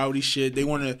see the rowdy shit. They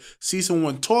want to see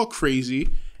someone talk crazy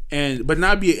but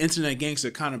not be an internet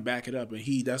gangster, kind of back it up. And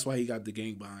that's why he got the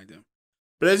gang behind him.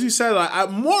 But as you said, like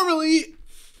morally,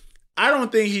 I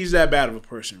don't think he's that bad of a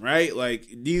person, right? Like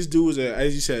these dudes are,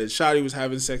 as you said, Shotty was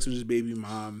having sex with his baby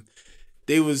mom.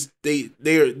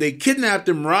 They kidnapped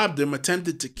him, robbed him,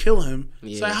 attempted to kill him.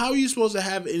 Yeah. So how are you supposed to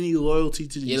have any loyalty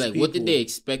to these Yeah, like people? what did they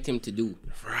expect him to do?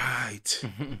 Right.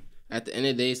 At the end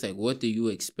of the day, it's like, what do you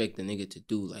expect the nigga to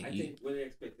do? Like I you, think what they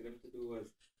expected him to do was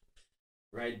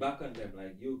ride back on them.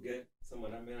 Like, you get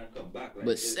someone and come back. Like,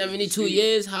 but it's 72 street.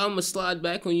 years, how I'ma slide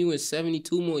back on you in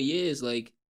 72 more years?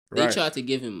 Like they Right. tried to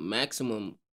give him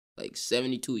maximum like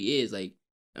 72 years. Like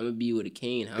I'm gonna be with a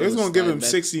cane. They was I'ma gonna give slide him back-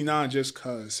 69 just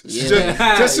cause.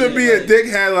 Yeah. Just to be a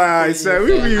dickhead, like I said, we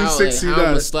give you How I'm 69.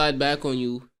 gonna slide back on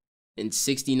you in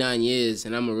 69 years,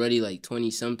 and I'm already like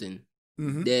 20 something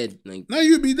Mhm. dead. Like No,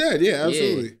 you'd be dead. Yeah,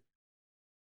 absolutely.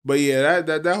 But yeah,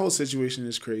 that whole situation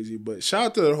is crazy. But shout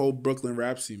out to the whole Brooklyn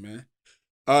rap scene, man.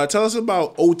 Tell us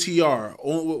about OTR.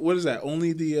 What is that?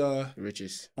 Only the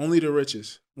Richest. Only the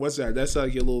richest. What's that? That's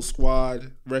like your little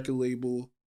squad record label.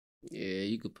 Yeah,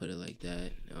 you could put it like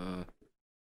that.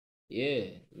 Yeah,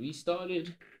 we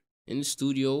started in the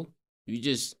studio.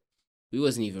 We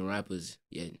wasn't even rappers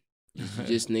yet.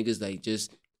 Just niggas like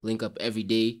just link up every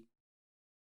day.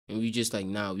 And we just like,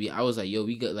 nah, I was like, yo,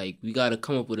 we gotta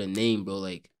come up with a name, bro.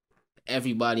 Like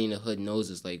everybody in the hood knows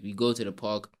us. Like we go to the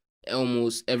park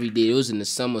almost every day. It was in the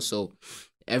summer, so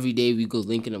every day we go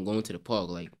linking up going to the park,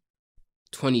 like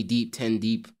 20 deep, 10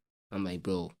 deep. I'm like,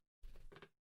 bro,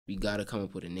 we gotta come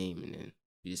up with a name, and then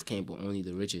we just came up with Only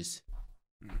the Richest.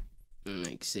 And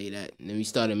like say that. And then we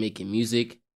started making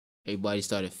music. Everybody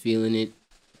started feeling it.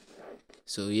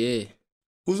 So yeah.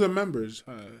 Who's the members?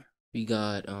 We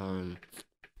got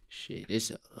shit,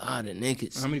 there's a lot of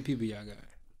niggas. How many people y'all got?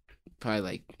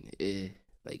 Probably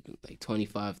like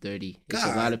 25, 30. It's a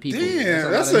lot of people.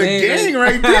 Damn, that's a names. gang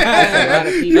right there. That's a lot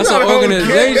of people. That's an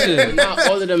organization. But not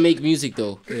all of them make music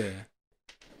though. Yeah.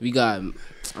 We got, I'm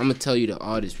gonna tell you the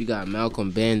artists. We got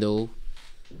Malcolm Bando.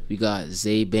 We got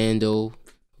Zay Bando.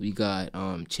 We got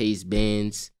Chase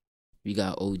Bands. We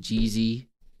got OGZ.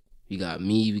 We got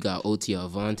me. We got OT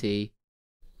Avante.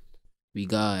 We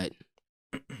got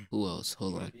who else?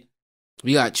 Hold on.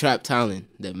 We got Trap Talon,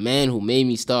 the man who made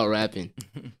me start rapping.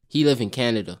 He live in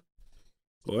Canada.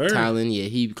 Word. Talon, yeah,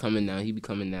 he be coming down.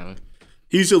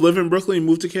 He used to live in Brooklyn and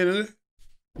moved to Canada?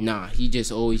 Nah, he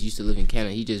just always used to live in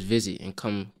Canada. He just visit and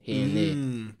come here and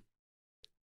there.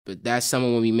 But that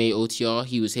summer when we made OTR,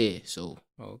 he was here. So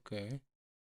Okay.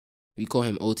 we call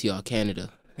him OTR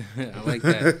Canada. I like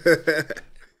that.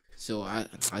 So I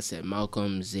said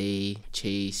Malcolm, Zay,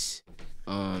 Chase,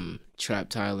 Trap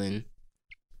Talon.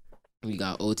 We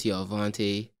got OTR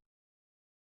Avante.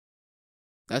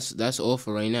 That's all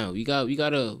for right now. We got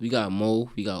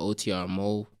Mo. We got OTR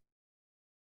Mo.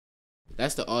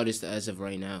 That's the artist as of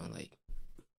right now. Like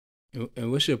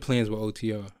And what's your plans with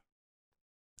OTR?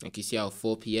 you see how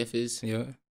 4PF is? Yeah.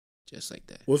 Just like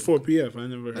that. What's 4PF? I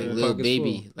never Like heard of Lil Pockets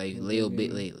Baby. full. Like Lil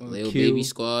Lil Q. Baby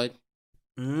Squad.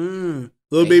 Lil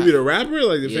Like Baby how- the rapper?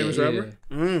 Like the Yeah, famous yeah.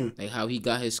 rapper? Like how he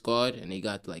got his squad and they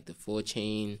got like the 4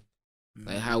 Chain.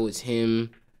 Like how it's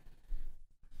him.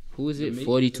 Who is it?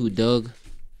 42 Doug.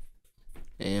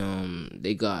 And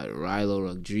they got Rilo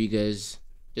Rodriguez.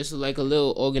 Just like a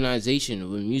little organization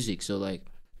with music. So like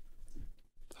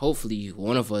hopefully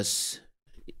one of us,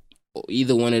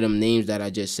 either one of them names that I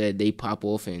just said, they pop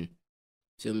off and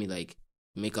feel me, like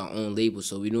make our own label.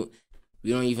 So we don't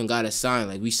even gotta sign.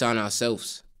 Like we sign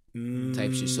ourselves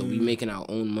type shit. So we making our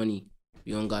own money.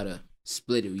 We don't gotta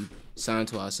split it. We sign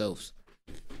to ourselves.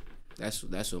 That's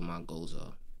what my goals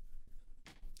are.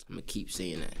 I'm gonna keep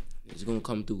saying that. It's gonna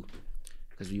come through.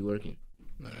 Cause we working.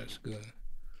 No, that's good.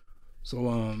 So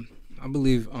I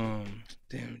believe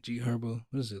G Herbo.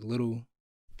 What is it?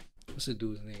 What's the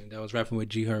dude's name that was rapping with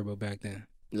G Herbo back then?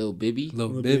 Lil Bibby.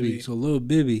 Lil Bibby. So Lil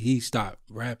Bibby, he stopped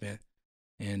rapping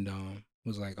and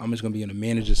was like, I'm just gonna be on the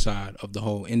manager side of the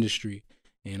whole industry.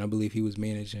 And I believe he was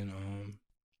managing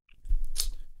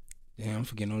I'm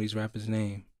forgetting all these rappers'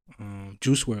 name.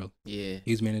 Juice WRLD. Yeah.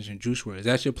 He's managing Juice WRLD. Is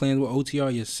that your plans with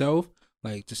OTR yourself?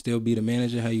 Like to still be the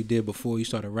manager how you did before you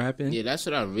started rapping? Yeah, that's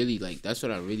what I really like. That's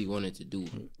what I really wanted to do.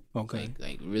 Okay.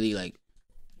 Like really like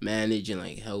manage and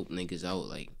like help niggas out.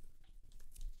 Like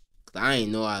 'cause I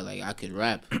ain't know I could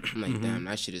rap. I'm like, damn,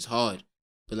 that shit is hard.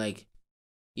 But like,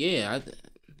 yeah,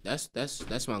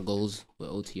 that's my goals with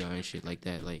OTR and shit like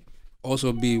that. Like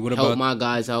Also what help about my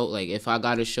guys out. Like if I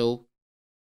got a show,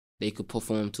 they could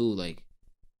perform too. Like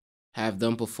have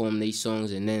them perform their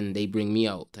songs and then they bring me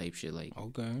out type shit. Like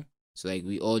Okay. so like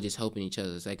we all just helping each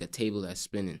other. It's like a table that's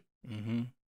spinning. Mm-hmm.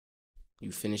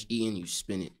 You finish eating, you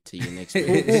spin it to your next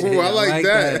place. Ooh, I like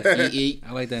that. Eat,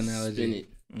 I like that analogy. spin it.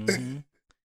 Mm-hmm.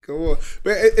 Come on.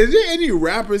 But is there any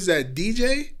rappers that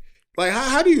DJ? Like,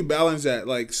 how do you balance that?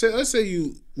 Like, let's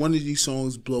say one of these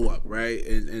songs blow up, right?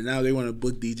 And now they want to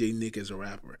book DJ Nick as a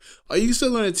rapper. Are you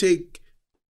still going to take,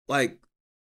 like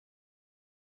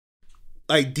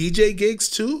DJ gigs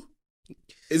too?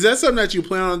 Is that something that you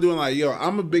plan on doing? Like, yo,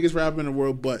 I'm the biggest rapper in the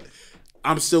world, but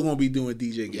I'm still going to be doing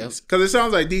DJ gigs. Because it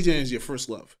sounds like DJing is your first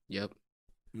love. Yep.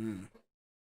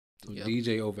 So Yep.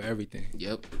 DJ over everything.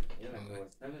 Yep. Yeah, like I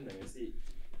was telling them, you see,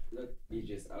 look,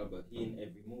 DJ's Albert, he in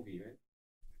every movie, right?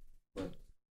 But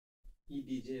he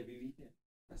DJ every weekend.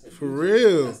 That's a For DJ.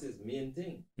 real? That's his main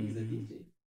thing. He's a DJ.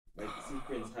 Like, you see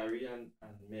Prince Harry and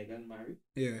Meghan married.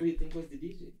 Yeah. Who do you think was the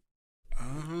DJ?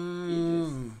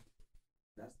 Oh.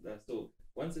 That's so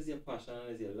once it's your passion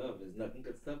and it's your love, there's nothing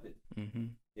could stop it. Mm-hmm.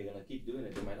 You're gonna keep doing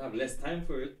it. They might have less time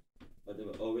for it, but they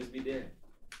will always be there.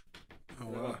 Oh,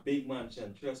 You have wow. a big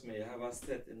mansion. Trust me, you have a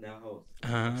set in their house.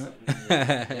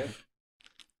 Uh-huh.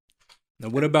 Now,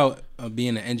 what about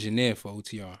being an engineer for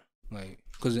OTR? Like,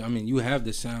 because I mean, you have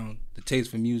the sound, the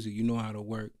taste for music. You know how to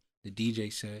work the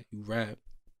DJ set. You rap.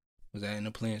 Was that in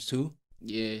the plans too?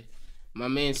 Yeah, my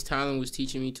man's Tylen was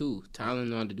teaching me too. Tylen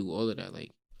know how to do all of that.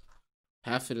 Like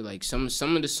half of the like some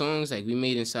of the songs like we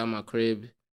made inside my crib,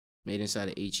 made inside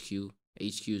of HQ.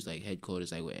 HQ is like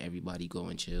headquarters, like where everybody go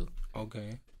and chill.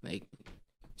 Okay. Like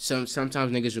sometimes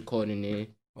niggas record in there.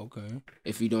 Okay.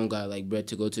 If you don't got like bread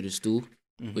to go to the stool,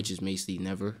 Mhm. which is basically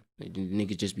never. Like, the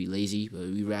niggas just be lazy, but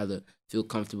we rather feel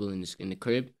comfortable in the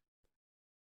crib.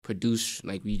 Produce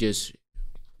like we just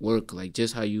work like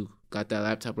just how you got that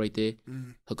laptop right there.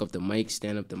 Mhm. Hook up the mic,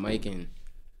 stand up the mic, and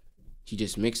you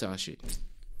just mix our shit.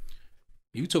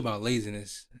 You talk about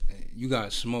laziness. You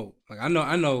got smoke. Like I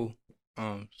know.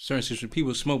 Certain situations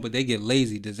people smoke, but they get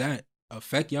lazy. Does that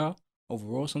affect y'all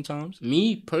overall sometimes?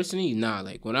 Me personally, nah.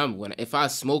 Like if I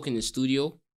smoke in the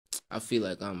studio, I feel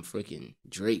like I'm freaking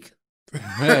Drake.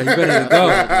 Yeah, you better I feel go.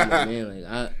 like I'm the man.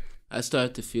 Like I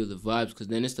start to feel the vibes because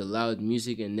then it's the loud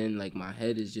music and then like my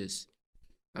head is just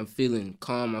I'm feeling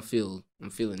calm. I'm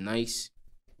feeling nice.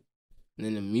 And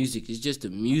then the music is just the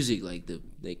music like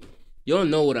you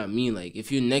don't know what I mean. Like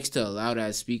if you're next to a loud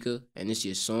ass speaker and it's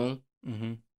your song,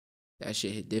 Mm-hmm. that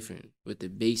shit hit different with the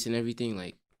bass and everything.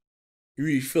 Like You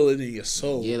really feel it in your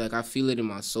soul. yeah, like I feel it in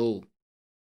my soul.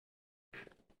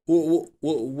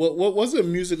 What's the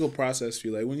musical process for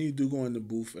you? Like when you do go in the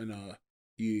booth and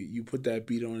you put that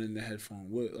beat on in the headphone.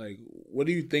 What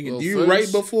are you thinking? Well, Do you first-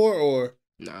 write before or?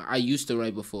 Nah, I used to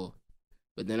write before,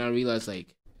 but then I realized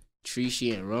like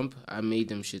Treachy and Rump, I made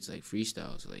them shits like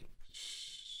freestyles, like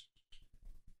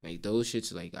those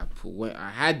shits. Like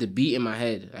I had the beat in my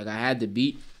head, like I had the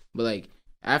beat, but like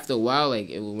after a while, like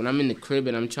when I'm in the crib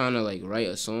and I'm trying to like write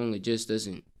a song, it just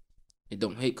doesn't, it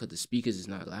don't hit because the speakers is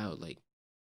not loud. Like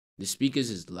the speakers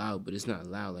is loud, but it's not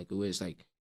loud. Like where it's like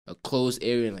a closed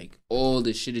area and like all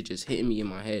the shit is just hitting me in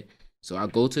my head. So I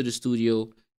go to the studio,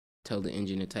 tell the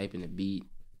engine to type in the beat,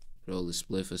 roll the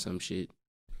spliff or some shit,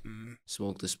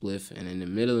 smoke the spliff, and in the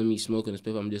middle of me smoking the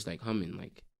spliff, I'm just like humming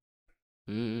like,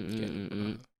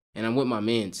 and I'm with my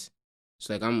mans. It's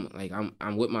like I'm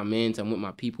with my mans. I'm with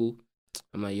my people.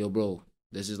 I'm like, yo, bro,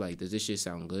 does this shit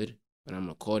sound good? And I'm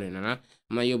recording, and I'm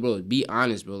like, yo, bro, be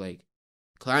honest, bro. Like,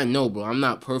 cause I know, bro, I'm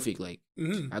not perfect. Like,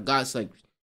 I got like.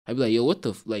 I'd be like, yo, what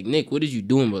the like, Nick, what is you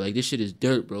doing, bro? Like, this shit is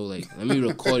dirt, bro. Like, let me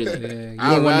record it. Like, Yeah, you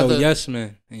don't want no yes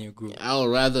man in your group. I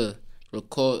would rather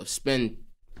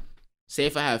say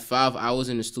if I have 5 hours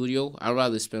in the studio, I'd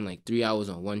rather spend like 3 hours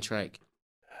on one track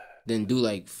than do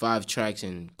like 5 tracks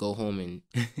and go home and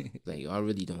like, I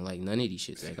really don't like none of these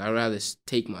shits. Like, I'd rather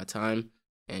take my time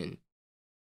and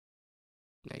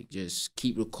like just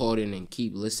keep recording and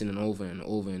keep listening over and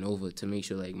over and over to make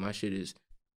sure like my shit is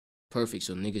perfect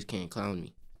so niggas can't clown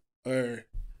me. Or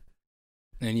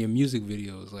And your music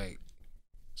videos, like,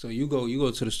 so you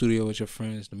go to the studio with your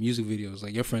friends. The music videos,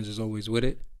 like, your friends is always with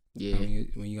it. Yeah.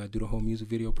 When you gotta do the whole music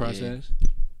video process.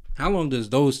 How long does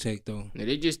those take though? Now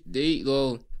they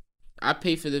go. I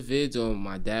pay for the vids, or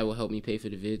my dad will help me pay for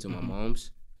the vids, or my mom's,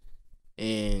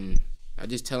 and I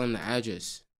just tell him the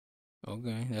address.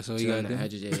 Okay, that's all you Tell him gotta the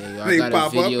do. address. Yeah, yo, They I got a pop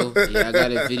up. video. Yeah, I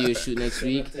got a video shoot next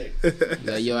week. Take.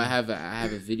 Like, yo, I have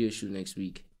a video shoot next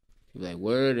week. Be like,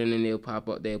 word, and then they'll pop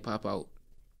up. They'll pop out.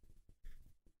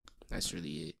 That's really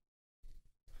it.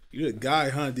 you're a guy,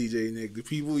 huh, DJ Nick? The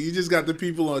people you just got the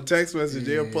people on text message.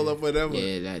 They'll pull up whatever.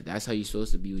 Yeah, that's how you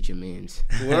supposed to be with your mans.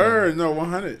 Word, no,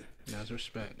 100. That's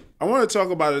respect. I want to talk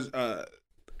about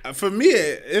it. For me,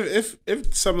 if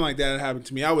something like that happened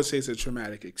to me, I would say it's a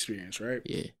traumatic experience, right?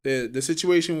 Yeah. The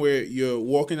situation where you're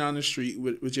walking down the street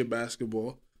with your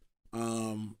basketball,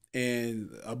 and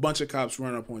a bunch of cops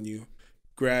run up on you,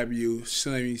 grab you,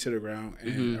 slam you to the ground,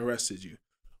 and arrested you.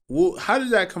 Well, how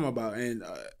did that come about? And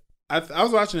I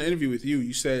was watching an interview with you.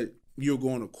 You said you were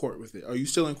going to court with it. Are you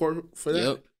still in court for that?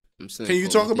 Yep. I'm still Can in you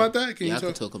court talk with about it. that? I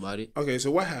can talk about it. Okay,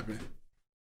 so what happened?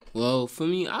 Well, for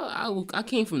me, I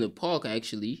came from the park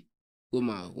actually with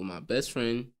my best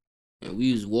friend, and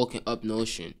we was walking up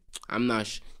Notion. I'm not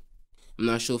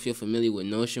sure if you're familiar with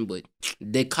Notion, but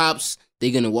the cops,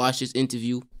 they're gonna watch this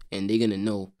interview and they're gonna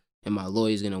know, and my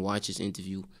lawyer's gonna watch this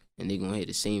interview and they're gonna hear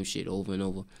the same shit over and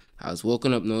over. I was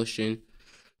walking up Notion,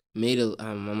 me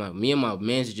and my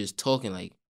mans are just talking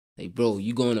like, bro,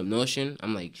 you going up Notion?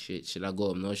 I'm like, shit, should I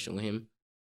go up Notion with him?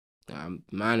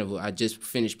 I just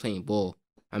finished playing ball.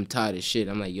 I'm tired of shit.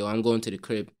 I'm like, yo, I'm going to the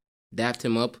crib. Dapped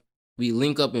him up. we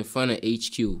link up in front of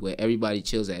HQ where everybody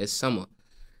chills at. It's summer.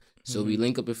 So we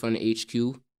link up in front of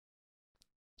HQ.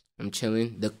 I'm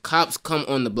chilling. The cops come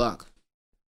on the block.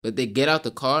 But they get out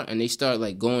the car and they start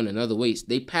like going another way.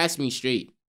 They pass me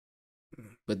straight.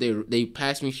 But they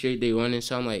pass me straight, they running.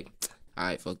 So I'm like, all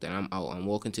right, fuck that. I'm out. I'm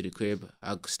walking to the crib.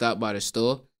 I stop by the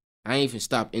store. I ain't even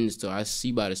stop in the store. I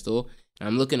see by the store. And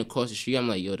I'm looking across the street. I'm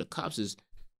like, yo, the cops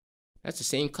that's the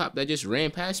same cop that just ran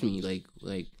past me.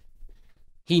 Like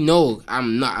he know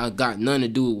I got nothing to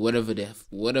do with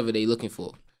whatever they looking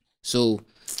for. So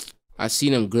I see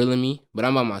them grilling me, but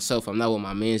I'm by myself. I'm not with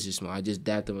my mans just now. I just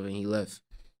dapped him and he left.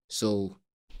 So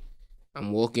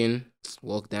I'm walk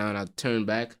down, I turn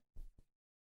back.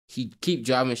 He keep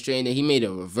driving straight and then he made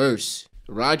a reverse.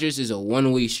 Rogers is a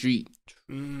one-way street.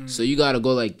 So you gotta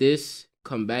go like this,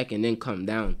 come back, and then come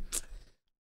down.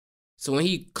 So when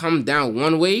he come down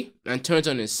one way and turns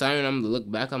on his siren, I'm gonna look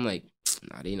back, I'm like,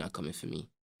 nah, they not coming for me.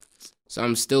 So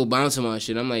I'm still bouncing my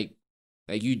shit. I'm like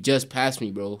you just passed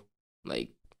me, bro.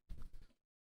 Like,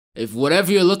 if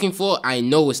whatever you're looking for, I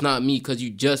know it's not me because you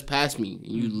just passed me.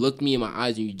 And you looked me in my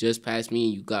eyes and you just passed me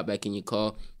and you got back in your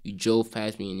car. You drove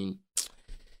past me and then...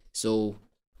 So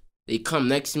they come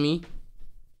next to me.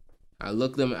 I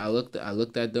looked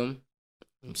at them.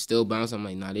 I'm still bouncing. I'm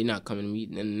like, nah, they not coming to me.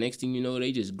 And then the next thing you know,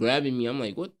 they just grabbing me. I'm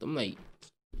like, what? I'm like...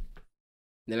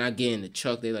 Then I get in the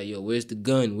truck. They like, yo, where's the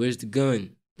gun? Where's the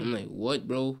gun? I'm like, what,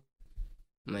 bro?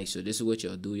 I'm like, so this is what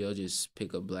y'all do? Y'all just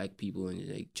pick up black people and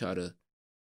like try to...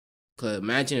 Cause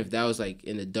imagine if that was like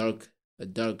in a dark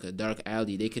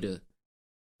alley, they could have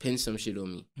pinned some shit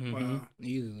on me. Wow.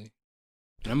 Easily.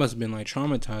 That must have been like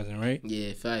traumatizing, right?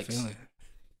 Yeah, facts.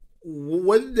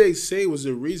 What did they say was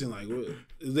the reason? Like, what,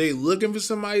 is they looking for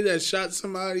somebody that shot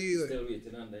somebody? Like, Still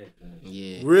waiting on that.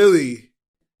 Yeah. Really?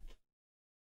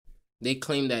 They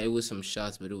claimed that it was some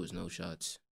shots, but it was no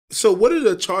shots. So what are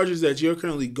the charges that you're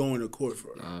currently going to court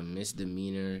for?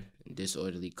 Misdemeanor,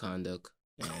 disorderly conduct,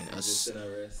 and Just an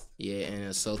arrest. yeah, and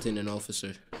assaulting an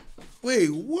officer. Wait,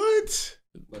 what?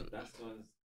 But that's was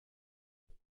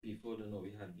before the know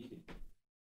we had video.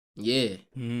 Yeah.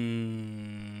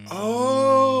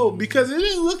 Oh, because it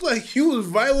didn't look like you was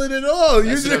violent at all.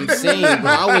 That's what I'm saying,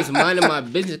 bro. I was minding my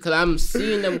business because I'm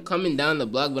seeing them coming down the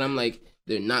block, but I'm like,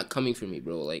 they're not coming for me,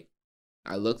 bro. Like,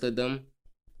 I looked at them.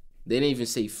 They didn't even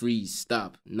say freeze,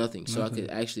 stop, nothing. So I could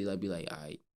actually like be like, all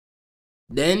right.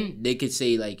 Then they could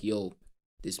say like, yo,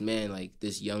 this man, like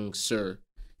this young sir,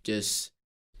 just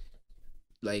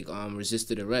like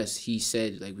resisted arrest. He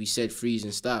said like we said freeze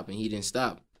and stop, and he didn't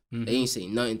stop. They ain't say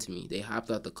nothing to me. They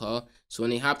hopped out the car. So when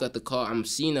they hopped out the car, I'm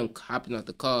seeing them hopping out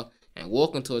the car and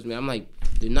walking towards me. I'm like,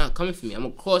 they're not coming for me. I'm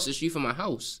across the street from my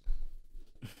house.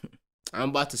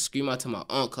 I'm about to scream out to my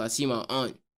aunt because I see my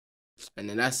aunt. And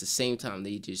then that's the same time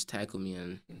they just tackled me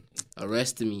and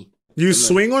arrested me. You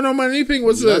swing on them or anything?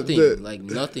 What's nothing? Like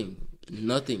nothing.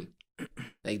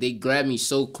 Like they grabbed me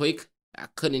so quick, I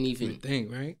couldn't even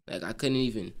think, right? Like I couldn't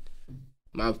even.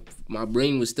 My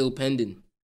brain was still pending.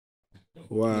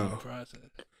 Wow.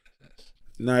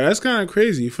 Nah, that's kind of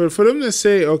crazy for them to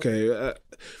say. Okay,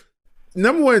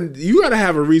 number one, you gotta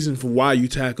have a reason for why you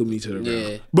tackled me to the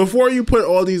ground before you put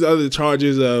all these other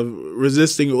charges of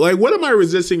resisting. Like, what am I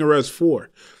resisting arrest for?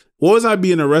 What was I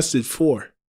being arrested for?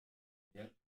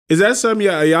 Is that something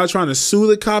y'all trying to sue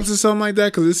the cops or something like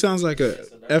that? Because it sounds like a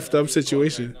effed up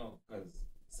situation. Because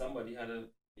somebody had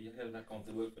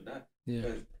accountable for that. Yeah.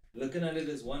 Because looking at it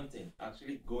is one thing.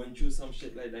 Actually going through some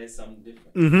shit like that is something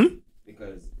different. Mm-hmm.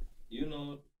 Because, you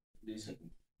know,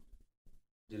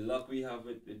 the luck we have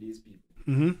with these people.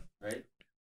 Mm-hmm. Right?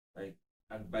 Like,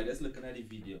 and by just looking at the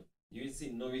video, you see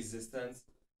no resistance,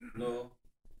 no,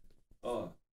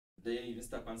 they didn't even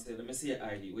stop and say, let me see your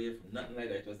ID, where you from, nothing like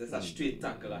that. It was just a straight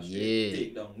tackle, a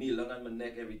straight takedown, knee long on my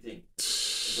neck, everything.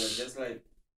 It was just like,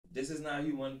 this is not a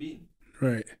human being.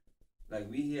 Right. Like,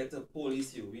 we here to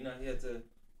police you. We're not here to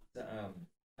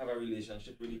have a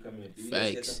relationship with the community.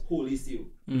 We're just here to police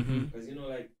you. Because, you know,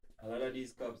 like, a lot of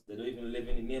these cops, they don't even live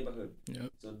in the neighborhood.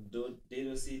 Yep. So they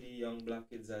don't see the young black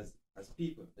kids as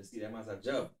people. They see them as a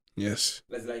job. Yes.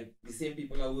 It's like the same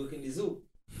people that work in the zoo.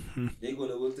 They go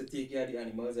to work to take care of the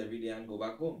animals every day and go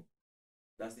back home.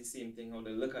 That's the same thing how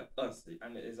they look at us.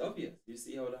 And it's obvious. You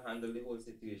see how they handle the whole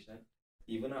situation.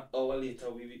 Even an hour later,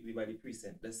 we by the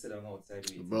precinct. Let's sit down outside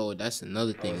waiting. Bro, that's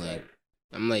another thing. Like,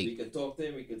 I'm like... We could talk to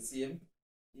him. We could see him.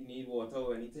 He need water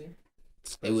or anything.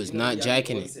 It was not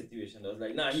jacking it. Situation. I was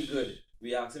like, nah, he good.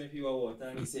 We asked him if he want water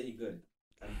and he said he good.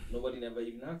 And nobody never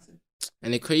even asked him.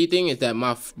 And the crazy thing is that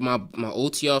my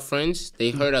OTR friends,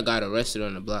 they heard I got arrested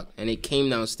on the block. And they came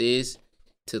downstairs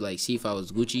to like see if I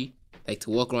was Gucci. Like to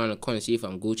walk around the corner and see if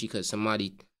I'm Gucci because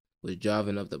somebody was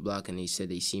driving up the block and they said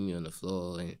they see me on the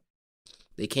floor and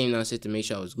they came downstairs to make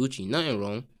sure I was Gucci. Nothing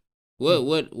wrong.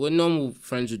 What normal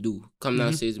friends would do? Come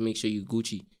downstairs to make sure you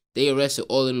Gucci. They arrested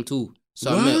all of them too.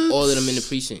 So I met all of them in the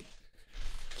precinct.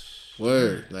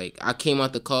 Word. Like, I came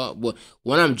out the car. But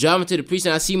when I'm driving to the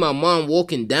precinct, I see my mom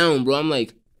walking down, bro. I'm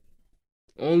like,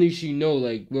 only she know,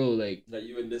 like, bro, like. That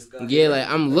you in this car? Yeah, like,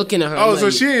 I'm looking at her. Oh, I'm so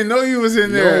like, she didn't know you was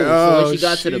in there. so Oh, when she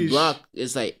got to the sheesh. block,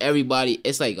 it's like everybody,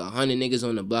 it's like 100 niggas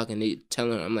on the block and they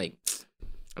telling her, I'm like,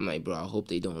 bro, I hope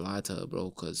they don't lie to her, bro,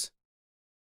 because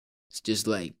it's just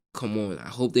like, come on. I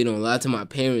hope they don't lie to my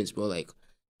parents, bro. Like,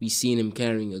 we seen him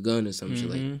carrying a gun or some shit.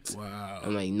 Like, Wow.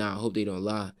 I'm like, nah, I hope they don't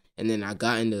lie. And then I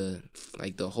got in the,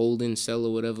 like, the holding cell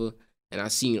or whatever, and I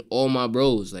seen all my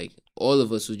bros, like, all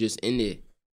of us was just in there.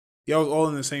 Y'all was all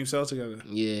in the same cell together.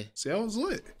 Yeah. See, I was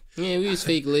lit. Yeah, we was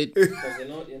fake lit. Because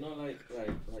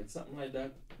like something like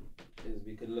that is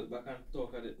we could look back and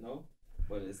talk at it now,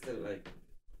 but it's still like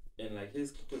in like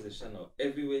his position now.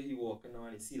 Everywhere he walking now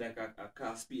and he see like a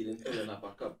car speeding, pulling up a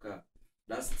cop car.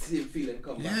 That's the same feeling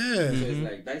come back. Yeah. So it's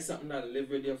like that's something that live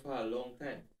with you for a long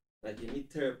time. Like you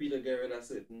need therapy to get rid of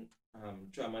certain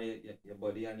trauma your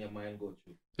body and your mind go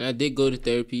through. And I did go to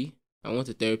therapy. I went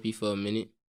to therapy for a minute.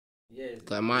 Yeah.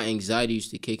 Like, my anxiety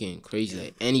used to kick in crazy.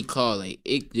 Like, any car, like,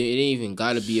 it ain't even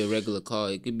gotta be a regular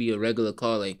car. It could be a regular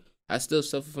car. Like, I still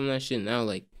suffer from that shit now.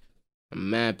 Like, I'm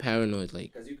mad paranoid.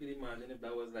 Like, Because you could imagine if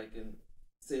that was like in,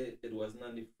 say it wasn't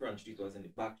on the front street, it was in the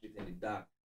back street in the dark.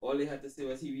 All they had to say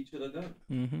was he reached for the gun.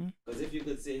 Mm-hmm. Because if you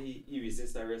could say he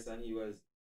resisted arrest and he was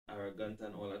arrogant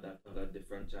and all of that, other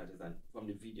different charges, and from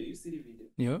the video, you see the video.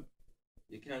 Yeah.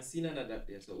 You can't see none of that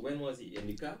there. So when was he in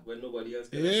the car? When nobody else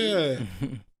could see? Yeah.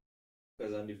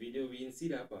 Because on the video, we didn't see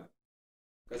that part.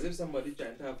 Because if somebody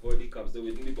trying to avoid the cops, they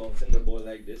wouldn't be bouncing the ball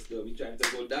like this. They'll be trying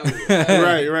to go down.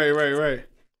 Right.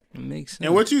 It makes sense.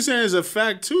 And what you saying is a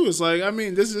fact too. It's like, I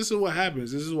mean, this is what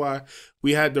happens. This is why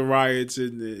we had the riots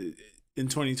in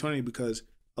 2020, because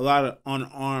a lot of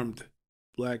unarmed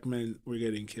black men were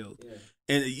getting killed. Yeah.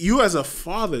 And you as a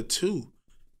father too,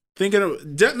 thinking of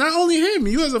not only him,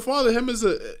 you as a father, him as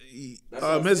That's what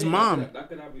I'm his saying. mom.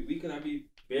 We could have be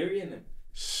burying him.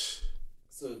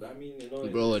 So, I mean, you know.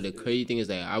 bro, the crazy thing is,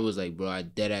 like, I was like, bro, I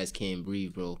dead ass can't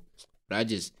breathe, bro. But I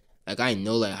just, like, I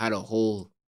know, like, how to hold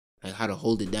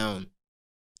it down.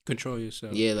 Control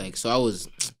yourself. Yeah, like, so I was,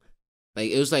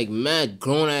 like, it was like mad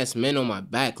grown ass men on my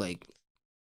back, like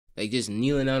just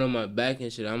kneeling out on my back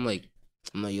and shit. I'm like,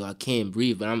 yo, I can't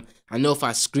breathe. But I know if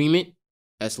I scream it,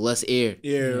 that's less air.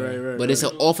 Yeah, right. But it's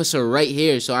an officer right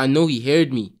here, so I know he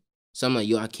heard me. So I'm like,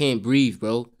 yo, I can't breathe,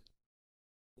 bro.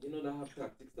 You know, they have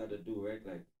tactics that they do, right?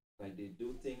 Like they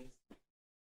do things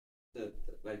that,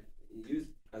 like, you,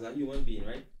 as a human being,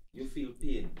 right? You feel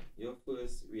pain. Your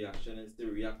first reaction is to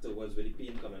react towards where the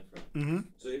pain coming from. Mm-hmm.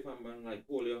 So if I'm gonna, like,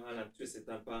 hold your hand and twist it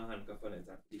and put a handcuff on it,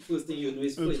 the first thing you do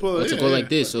is Pull pull it. it. To go like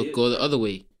this, so go the other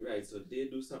way. Right, so they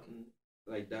do something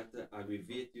like that to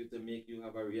aggravate you, to make you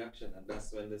have a reaction, and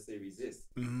that's when they say resist.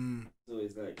 Mm-hmm. So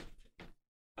it's like,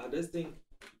 I just think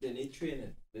they need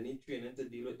training. They need training to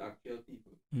deal with actual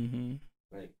people. Mm-hmm.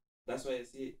 Like, that's why I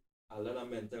see a lot of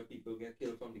mental people get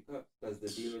killed from the cops, because they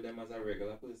deal with them as a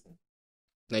regular person.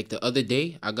 Like, the other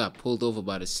day, I got pulled over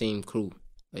by the same crew.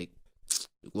 Like,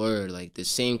 word, like, the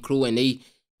same crew. And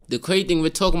the crazy thing, we're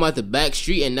talking about the back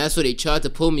street, and that's where they tried to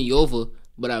pull me over.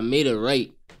 But I made a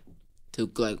right to,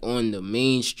 like, on the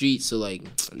main street. So, like,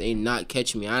 they not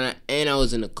catch me. And I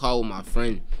was in the car with my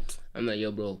friend. I'm like,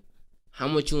 yo, bro, how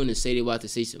much you want to say? They about to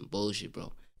say some bullshit,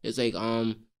 bro. It's like,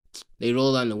 they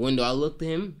roll down the window. I looked at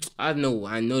him. I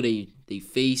know they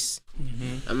face.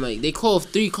 Mm-hmm. I'm like, they called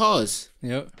 3 cars.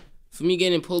 Yep. For me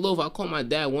getting pulled over. I called my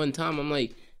dad one time. I'm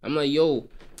like, yo,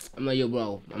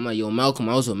 bro. I'm like, yo, Malcolm.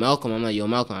 I was with Malcolm. I'm like, yo,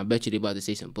 Malcolm, I bet you they about to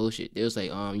say some bullshit. They was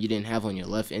like, you didn't have on your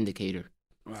left indicator.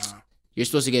 Wow. You're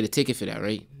supposed to get a ticket for that,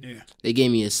 right? Yeah. They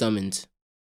gave me a summons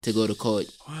to go to court.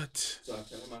 What? So I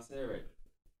tell him, I say, right,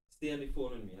 stay on the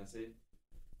phone with me. I say,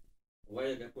 why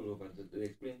you got pulled over? They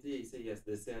explain to you. He said, yes,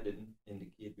 they say I didn't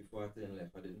indicate before I turned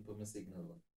left. I didn't put my signal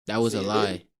on. That was a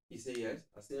lie. He said, yes.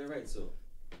 I said, all right, so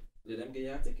let them get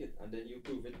you a ticket, and then you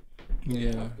prove it.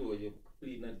 Yeah. After you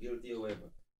plead not guilty or whatever.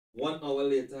 1 hour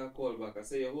later, I call back. I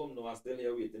say, you're home? No, I'm still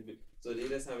here waiting. So they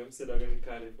just have him sit down in the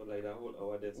car for like that whole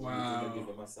hour there. So Wow. they give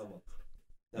him a summons.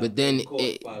 But then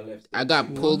I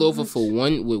got pulled over for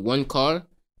one car.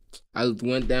 I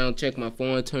went down, checked my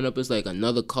phone, turned up. It's like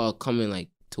another car coming like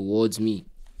towards me.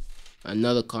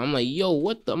 Another car. I'm like, yo,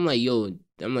 what the? I'm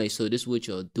like, so this is what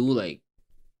y'all do? Like,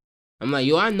 I'm like,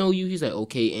 yo, I know you. He's like,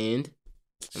 okay, and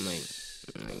I'm like,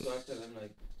 So I tell him,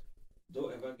 like,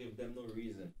 don't ever give them no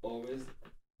reason. Always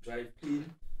drive clean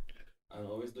and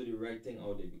always always do the right thing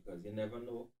out there because you never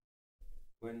know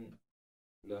when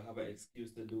they'll have an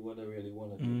excuse to do what they really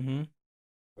want to do. Mm-hmm.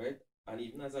 Right? And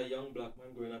even as a young black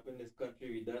man growing up in this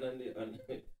country, we done on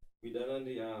the we done on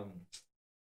the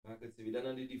I could say we done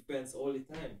on the defense all the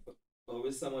time for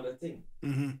always some other thing.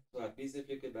 Mm-hmm. So at least if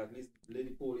you could at least let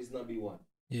the police not be one.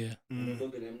 Yeah. You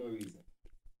don't give them no reason.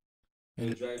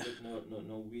 Don't drive it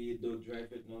no weed, don't drive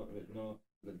it no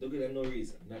don't give them no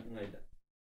reason, nothing like that.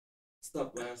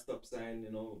 Stop by a stop sign,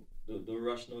 don't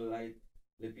rush no light,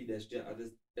 the pedestrian.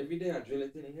 Every day I drill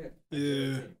it in the head.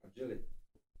 I drill it.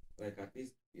 Like at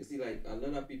least you see, like a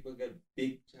lot of people get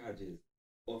big charges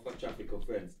off a traffic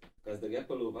offense because they get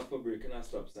pulled over for breaking a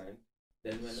stop sign.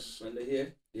 Then when they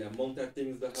hear the amount of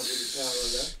things that happen in the car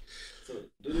and that, so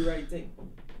do the right thing.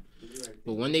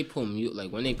 But when they pull me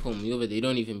over, they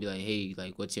don't even be like, hey,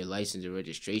 like, what's your license or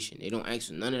registration? They don't ask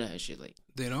for none of that shit. Like,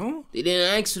 They don't? they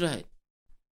didn't ask for that.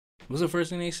 What's the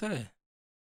first thing they said?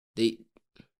 They,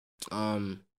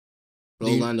 roll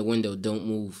down the window, don't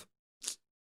move.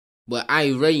 But I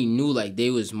already knew, like,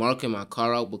 they was marking my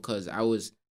car out because I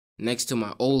was next to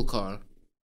my old car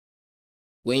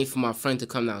waiting for my friend to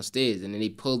come downstairs. And then they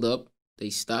pulled up.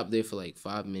 They stopped there for, like,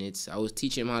 5 minutes. I was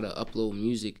teaching him how to upload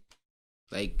music.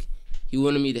 Like, he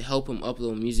wanted me to help him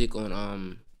upload music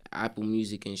on Apple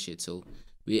Music and shit. So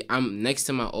I'm next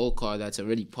to my old car that's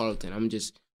already parked, and we're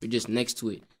just next to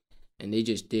it. And they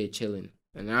just there chilling.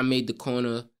 And I made the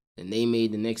corner, and they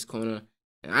made the next corner.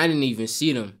 And I didn't even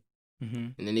see them. Mm-hmm.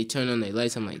 And then they turned on their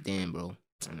lights. I'm like, damn, bro.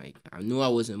 I'm like, I knew I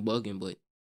wasn't bugging, but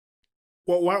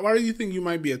Well, why do you think you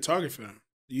might be a target for them?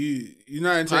 You're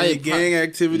not into any gang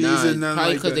activities and nothing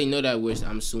probably like because that? they know that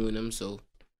I'm suing them. So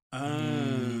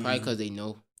probably because they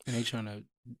know. And they trying to...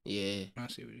 Yeah. I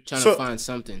see what you're Trying to find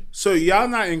something. So y'all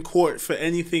not in court for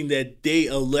anything that they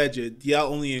alleged.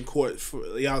 Y'all only in court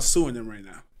for y'all suing them right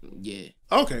now. Yeah.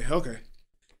 Okay.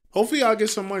 Hopefully y'all get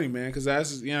some money, man, because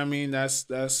that's what I mean.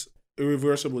 That's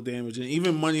irreversible damage, and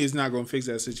even money is not going to fix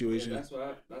that situation. Yeah, that's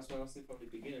what I said from the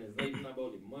beginning. It's not even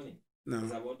about the money. No.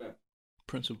 It's about that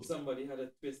principle. somebody had to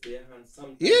twist their hand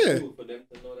sometime too for them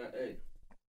to know that, hey,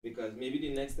 because maybe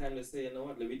the next time they say, you know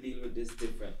what, let me deal with this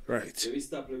different. Right.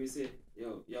 Let me say,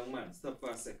 yo, young man, stop for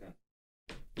a second.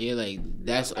 Yeah, like,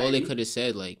 that's all they could have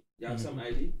said. Like, You have some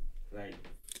ID? Like,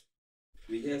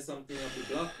 we hear something on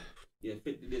the block, you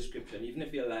fit the description. Even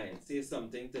if you're lying, say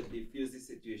something to defuse the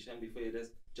situation before you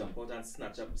just jump out and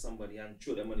snatch up somebody and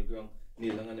throw them on the ground,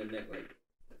 kneel down on the neck, like.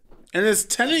 And it's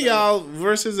 10 of y'all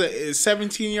versus a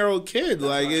 17-year-old kid.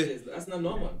 That's not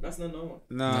normal.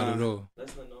 Nah. Not at all.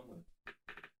 That's not normal.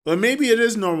 But maybe it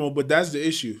is normal, but that's the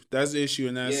issue.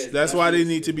 And that's why they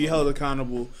need to be held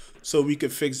accountable so we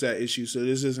could fix that issue so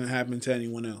this doesn't happen to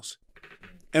anyone else.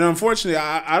 And unfortunately,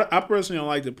 I personally don't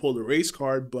like to pull the race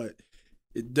card, but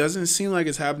it doesn't seem like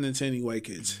it's happening to any white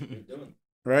kids. It don't.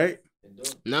 Right? It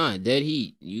don't. nah, dead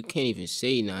heat. You can't even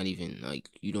say not even, like,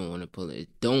 you don't want to pull it.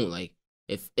 Don't, like,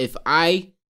 if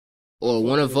I or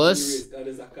one of us,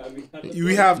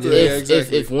 We have to.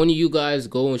 if if one of you guys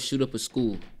go and shoot up a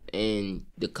school and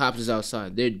the cops is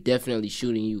outside, they're definitely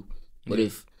shooting you. But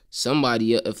if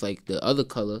somebody, if like the other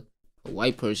color, a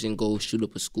white person goes shoot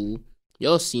up a school,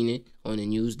 y'all seen it on the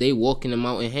news, they walking them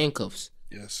out in handcuffs.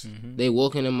 Yes. They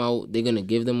walking them out, they're gonna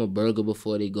give them a burger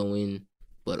before they go in.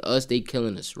 But us, they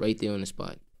killing us right there on the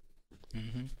spot.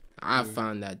 I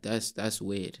find that's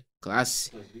weird. Cause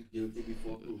Guilty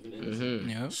before proven innocent.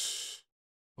 Yeah.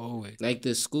 Always. like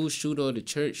the school shooter or the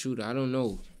church shooter, I don't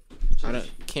know. Can't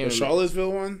The remember.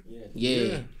 Charlottesville one?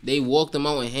 Yeah, they walked him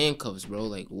out in handcuffs, bro.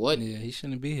 Like what? Yeah, he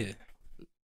shouldn't be here.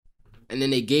 And then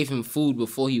they gave him food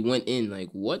before he went in. Like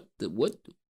what?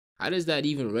 How does that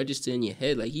even register in your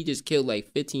head? Like he just killed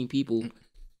like 15 people,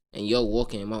 and you're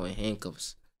walking him out in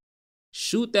handcuffs.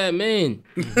 Shoot that man.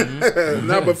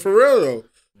 No, but for real though,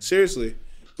 seriously.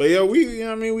 But yeah,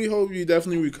 we hope you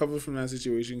definitely recover from that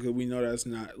situation because we know that's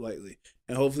not lightly,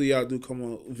 and hopefully y'all do come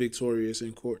out victorious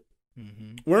in court.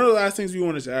 One of the last things we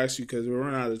wanted to ask you because we're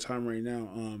running out of time right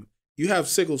now. You have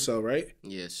sickle cell, right?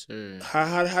 Yes, sir.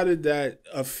 How did that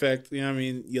affect?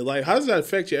 Your life. How does that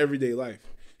affect your everyday life?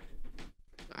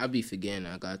 I be forgetting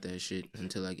I got that shit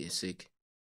until I get sick.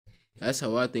 That's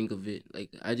how I think of it.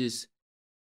 Like I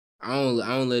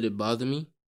don't let it bother me.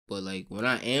 But like when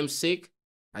I am sick,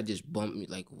 I just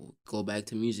go back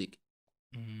to music.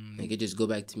 Like it just go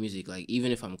back to music. Like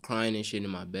even if I'm crying and shit in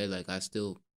my bed, like I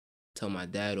still tell my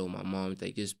dad or my mom,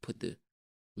 like just put the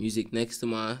music next to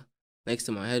my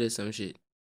head or some shit.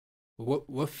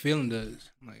 What feeling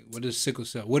does, like, what is sickle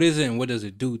cell? What is it and what does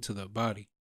it do to the body?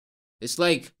 It's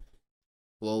like,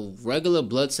 well, regular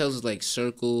blood cells is like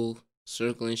circle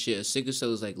and shit. A sickle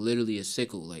cell is like literally a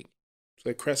sickle. Like It's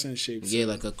like crescent shaped. Yeah,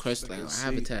 like a crescent, like a a C.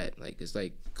 habitat. Like it's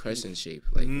like crescent shape,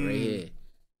 like right here.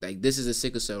 Like this is a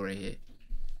sickle cell right here.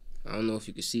 I don't know if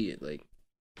you can see it. Like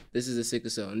this is a sickle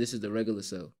cell and this is the regular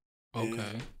cell. Okay.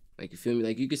 Like you feel me?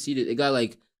 Like you can see that it got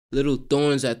like little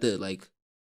thorns at the like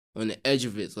on the edge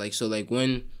of it. Like so like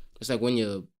when it's like when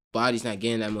your body's not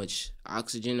getting that much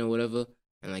oxygen or whatever,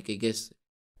 and like it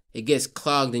gets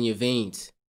clogged in your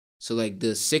veins. So like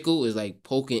the sickle is like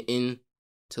poking in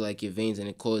to like your veins and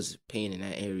it causes pain in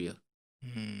that area.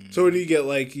 So do you get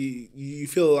like you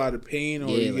feel a lot of pain, or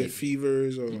Yeah, you like, get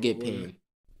fevers, or You get pain.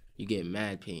 You get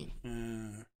mad pain.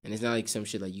 Uh, And it's not like some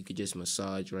shit like you could just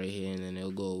massage right here and then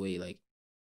it'll go away. Like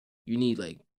you need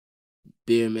like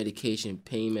beer medication,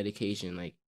 pain medication.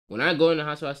 Like when I go in the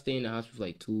hospital, I stay in the hospital for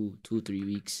like 2-3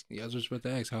 weeks. Yeah, I was just about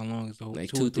to ask how long is the whole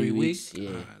Like 2 or 3 2-3 weeks? weeks,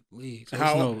 yeah. Golly, so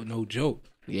How- it's no joke.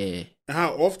 Yeah.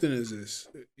 how often is this?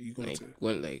 You going Like to?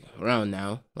 when like around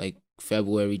now, like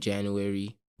February,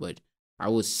 January. But I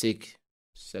was sick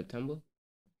September.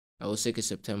 I was sick in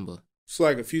September. It's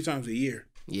like a few times a year.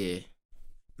 Yeah.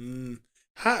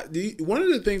 How one of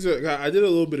the things that I did a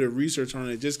little bit of research on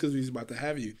it just because we was about to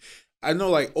have you. I know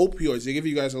like opioids, they give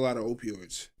you guys a lot of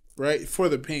opioids, right, for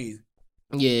the pain.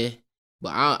 Yeah. But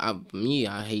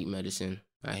I hate medicine.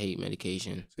 I hate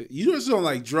medication. You just don't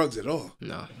like drugs at all.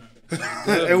 No.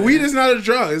 And weed is not a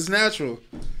drug; it's natural.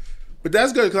 But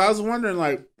that's good because I was wondering,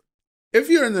 like, if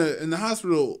you're in the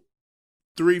hospital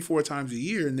 3-4 times a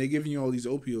year and they're giving you all these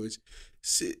opioids,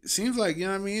 seems like, you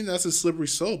know what I mean? That's a slippery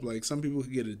slope. Like some people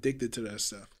could get addicted to that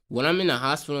stuff. When I'm in the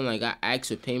hospital and like I ask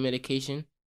for pain medication,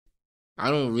 I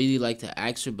don't really like to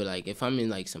ask for, but like if I'm in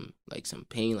like some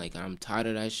pain, like I'm tired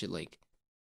of that shit, like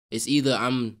it's either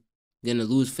I'm gonna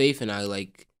lose faith and I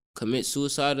like commit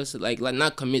suicide or like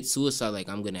not commit suicide, like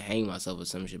I'm gonna hang myself or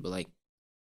some shit, but like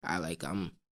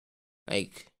I'm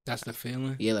like That's the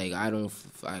feeling? yeah, like I don't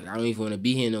even want to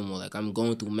be here no more. Like I'm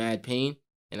going through mad pain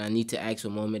and I need to ask for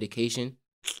more medication.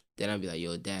 Then I'll be like,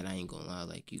 yo, Dad, I ain't gonna lie,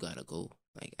 like you gotta go,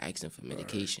 like asking for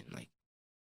medication. Like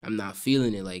I'm not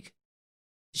feeling it, like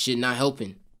shit not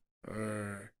helping.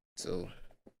 So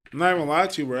I'm not even gonna lie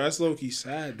to you, bro. That's low key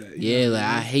sad. That you yeah, know like what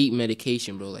I mean? hate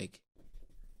medication, bro. Like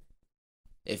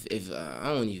if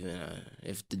I don't even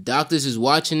if the doctors is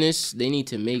watching this, they need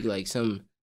to make like some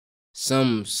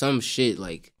shit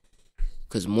like,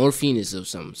 cause morphine is of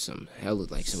some hell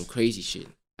like some crazy shit.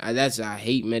 I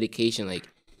hate medication, like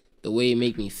the way it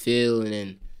make me feel, and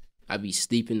then I be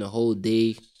sleeping the whole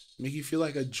day. Make you feel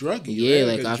like a druggie. Yeah,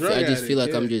 right? like a I drug just feel like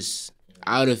addict, I'm yeah. just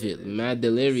out of it, mad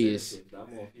delirious. That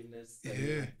morphine is Yeah.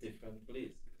 a different place.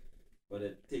 But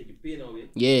it take your pain away.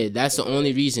 Yeah, that's the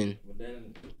only reason. But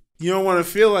then You don't want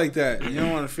to feel like that. You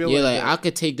don't want to feel Yeah, like like I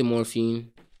could take the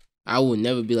morphine. I would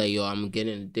never be like, yo, I'm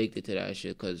getting addicted to that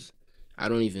shit, cause I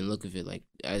don't even look at it like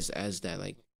as that.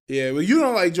 Like yeah, but you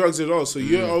don't like drugs at all, so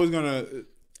you're always gonna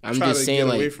I'm try just to saying, get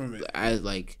like away from it.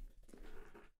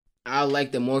 I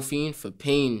like the morphine for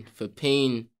pain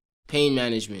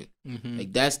management. Mm-hmm.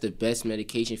 Like that's the best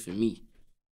medication for me.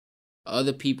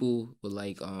 Other people would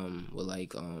like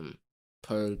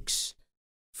perks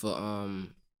for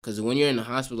because when you're in the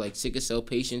hospital, like sickle cell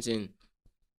patients, and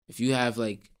if you have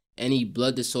like any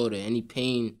blood disorder, any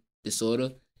pain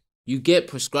disorder, you get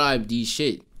prescribed these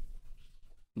shit.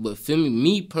 But feel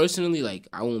me personally, like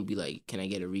I won't be like, can I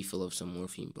get a refill of some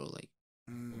morphine, bro? Like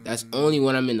that's only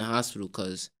when I'm in the hospital,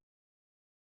 cause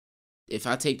if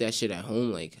I take that shit at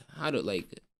home, like I'm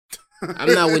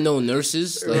not with no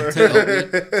nurses like to help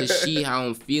me to see how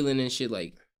I'm feeling and shit.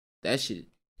 Like that shit,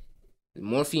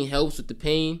 morphine helps with the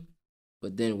pain,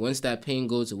 but then once that pain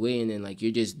goes away and then like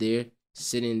you're just there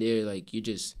sitting there, like you're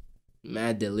just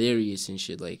mad delirious and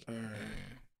shit. Like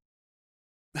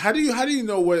How do you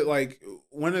know what, like,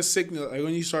 when a sickness, like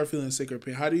when you start feeling sick or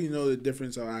pain, how do you know the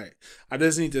difference? All right, I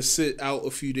just need to sit out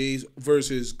a few days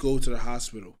versus go to the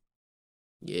hospital.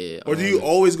 yeah. Or do you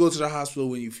always go to the hospital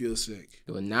when you feel sick?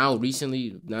 But now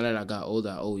that I got older,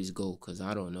 I always go because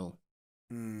I don't know.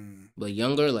 But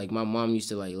younger, like my mom used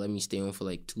to like let me stay home for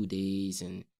like 2 days,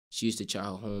 and she used to try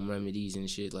her home remedies and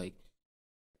shit, like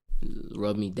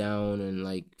rub me down and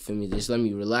like for me just let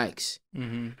me relax.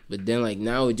 Mm-hmm. But then like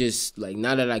now it just like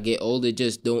now that I get older,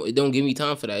 it don't give me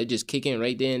time for that. It just kick in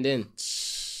right there and then.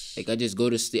 Like I just go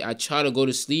to sleep. I try to go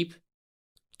to sleep,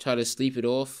 try to sleep it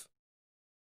off,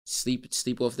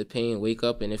 sleep off the pain, wake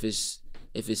up, and if it's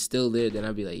still there, then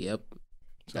I'll be like, yep,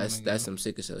 that's some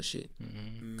sickle cell shit.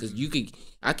 Mm-hmm. Cause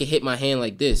I could hit my hand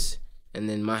like this, and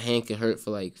then my hand could hurt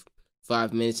for like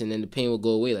 5 minutes, and then the pain will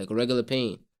go away like a regular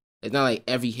pain. It's not like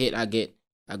every hit I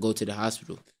go to the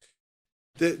hospital.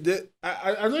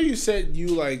 I know you said you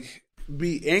like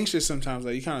be anxious sometimes?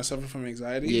 Like you kind of suffer from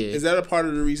anxiety. Yeah. Is that a part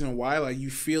of the reason why? Like you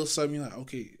feel something, you're like,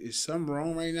 okay, is something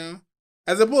wrong right now?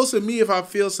 As opposed to me, if I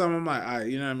feel something, I'm like, all right,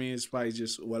 you know what I mean? It's probably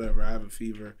just whatever. I have a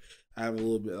fever. I have a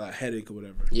little bit like headache or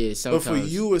whatever. Yeah, sometimes. But for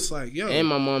you, it's like, yo. And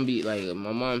my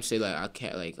mom say like I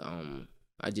can't like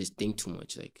I just think too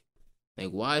much. Like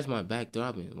why is my back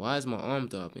throbbing? Why is my arm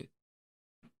throbbing?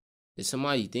 Is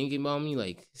somebody thinking about me?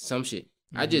 Like some shit.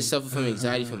 I just suffer from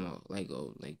anxiety from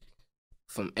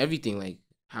from everything, like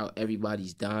how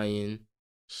everybody's dying.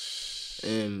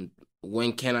 And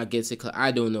when can I get to?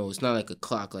 I don't know. It's not like a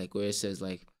clock, like where it says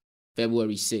like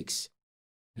February 6th,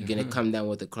 you're gonna come down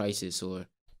with a crisis or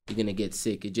you're gonna get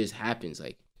sick. It just happens,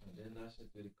 like. And then that shit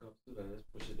really comes too. Like, let's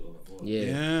push it over.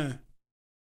 Yeah.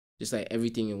 Just like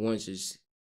everything at once, just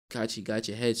got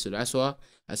your head. So that's why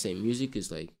I say music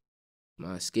is like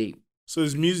my escape. So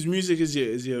is music is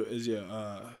your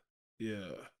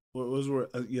what was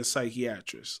your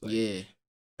psychiatrist? Like, Yeah.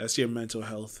 That's your mental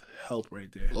health help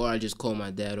right there. Or I just call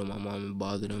my dad or my mom and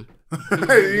bother them.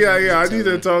 yeah. I need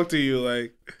to talk to you.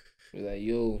 Like, be like,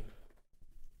 yo,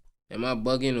 am I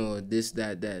bugging or this,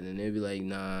 that, and they'll be like,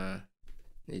 nah.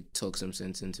 They talk some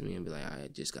sense into me and be like, I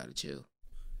just gotta chill.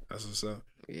 That's what's up.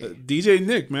 Yeah. DJ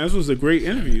Nick, man, this was a great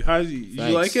interview. How you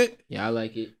like it? Yeah, I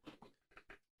like it.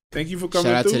 Thank you for coming.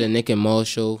 Shout out through. to the Nick and Mal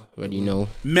show. Already know.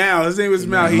 Mal, his name is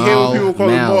Mal. He hated when people call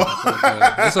him Mal.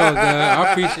 That's all good.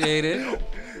 I appreciate it.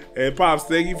 Hey, Pops,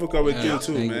 thank you for coming through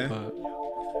too, Thank man. you,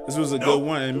 Pop. This was a good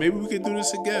one, and maybe we could do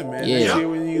this again, man. Yeah. Next year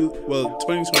when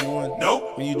 2021,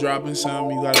 when you dropping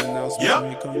something, you got an announcement.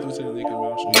 When you come through to the Nick and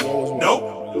Mal show, you always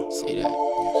welcome. Say that.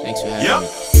 Thanks for having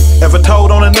me. Ever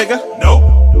told on a nigga?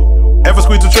 No. Ever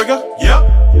squeezed a trigger?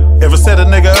 Yeah. Ever set a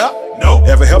nigga up? No.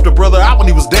 Ever helped a brother out when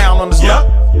he was down on his luck?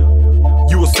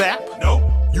 You a sap?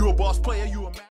 No. You a boss player? You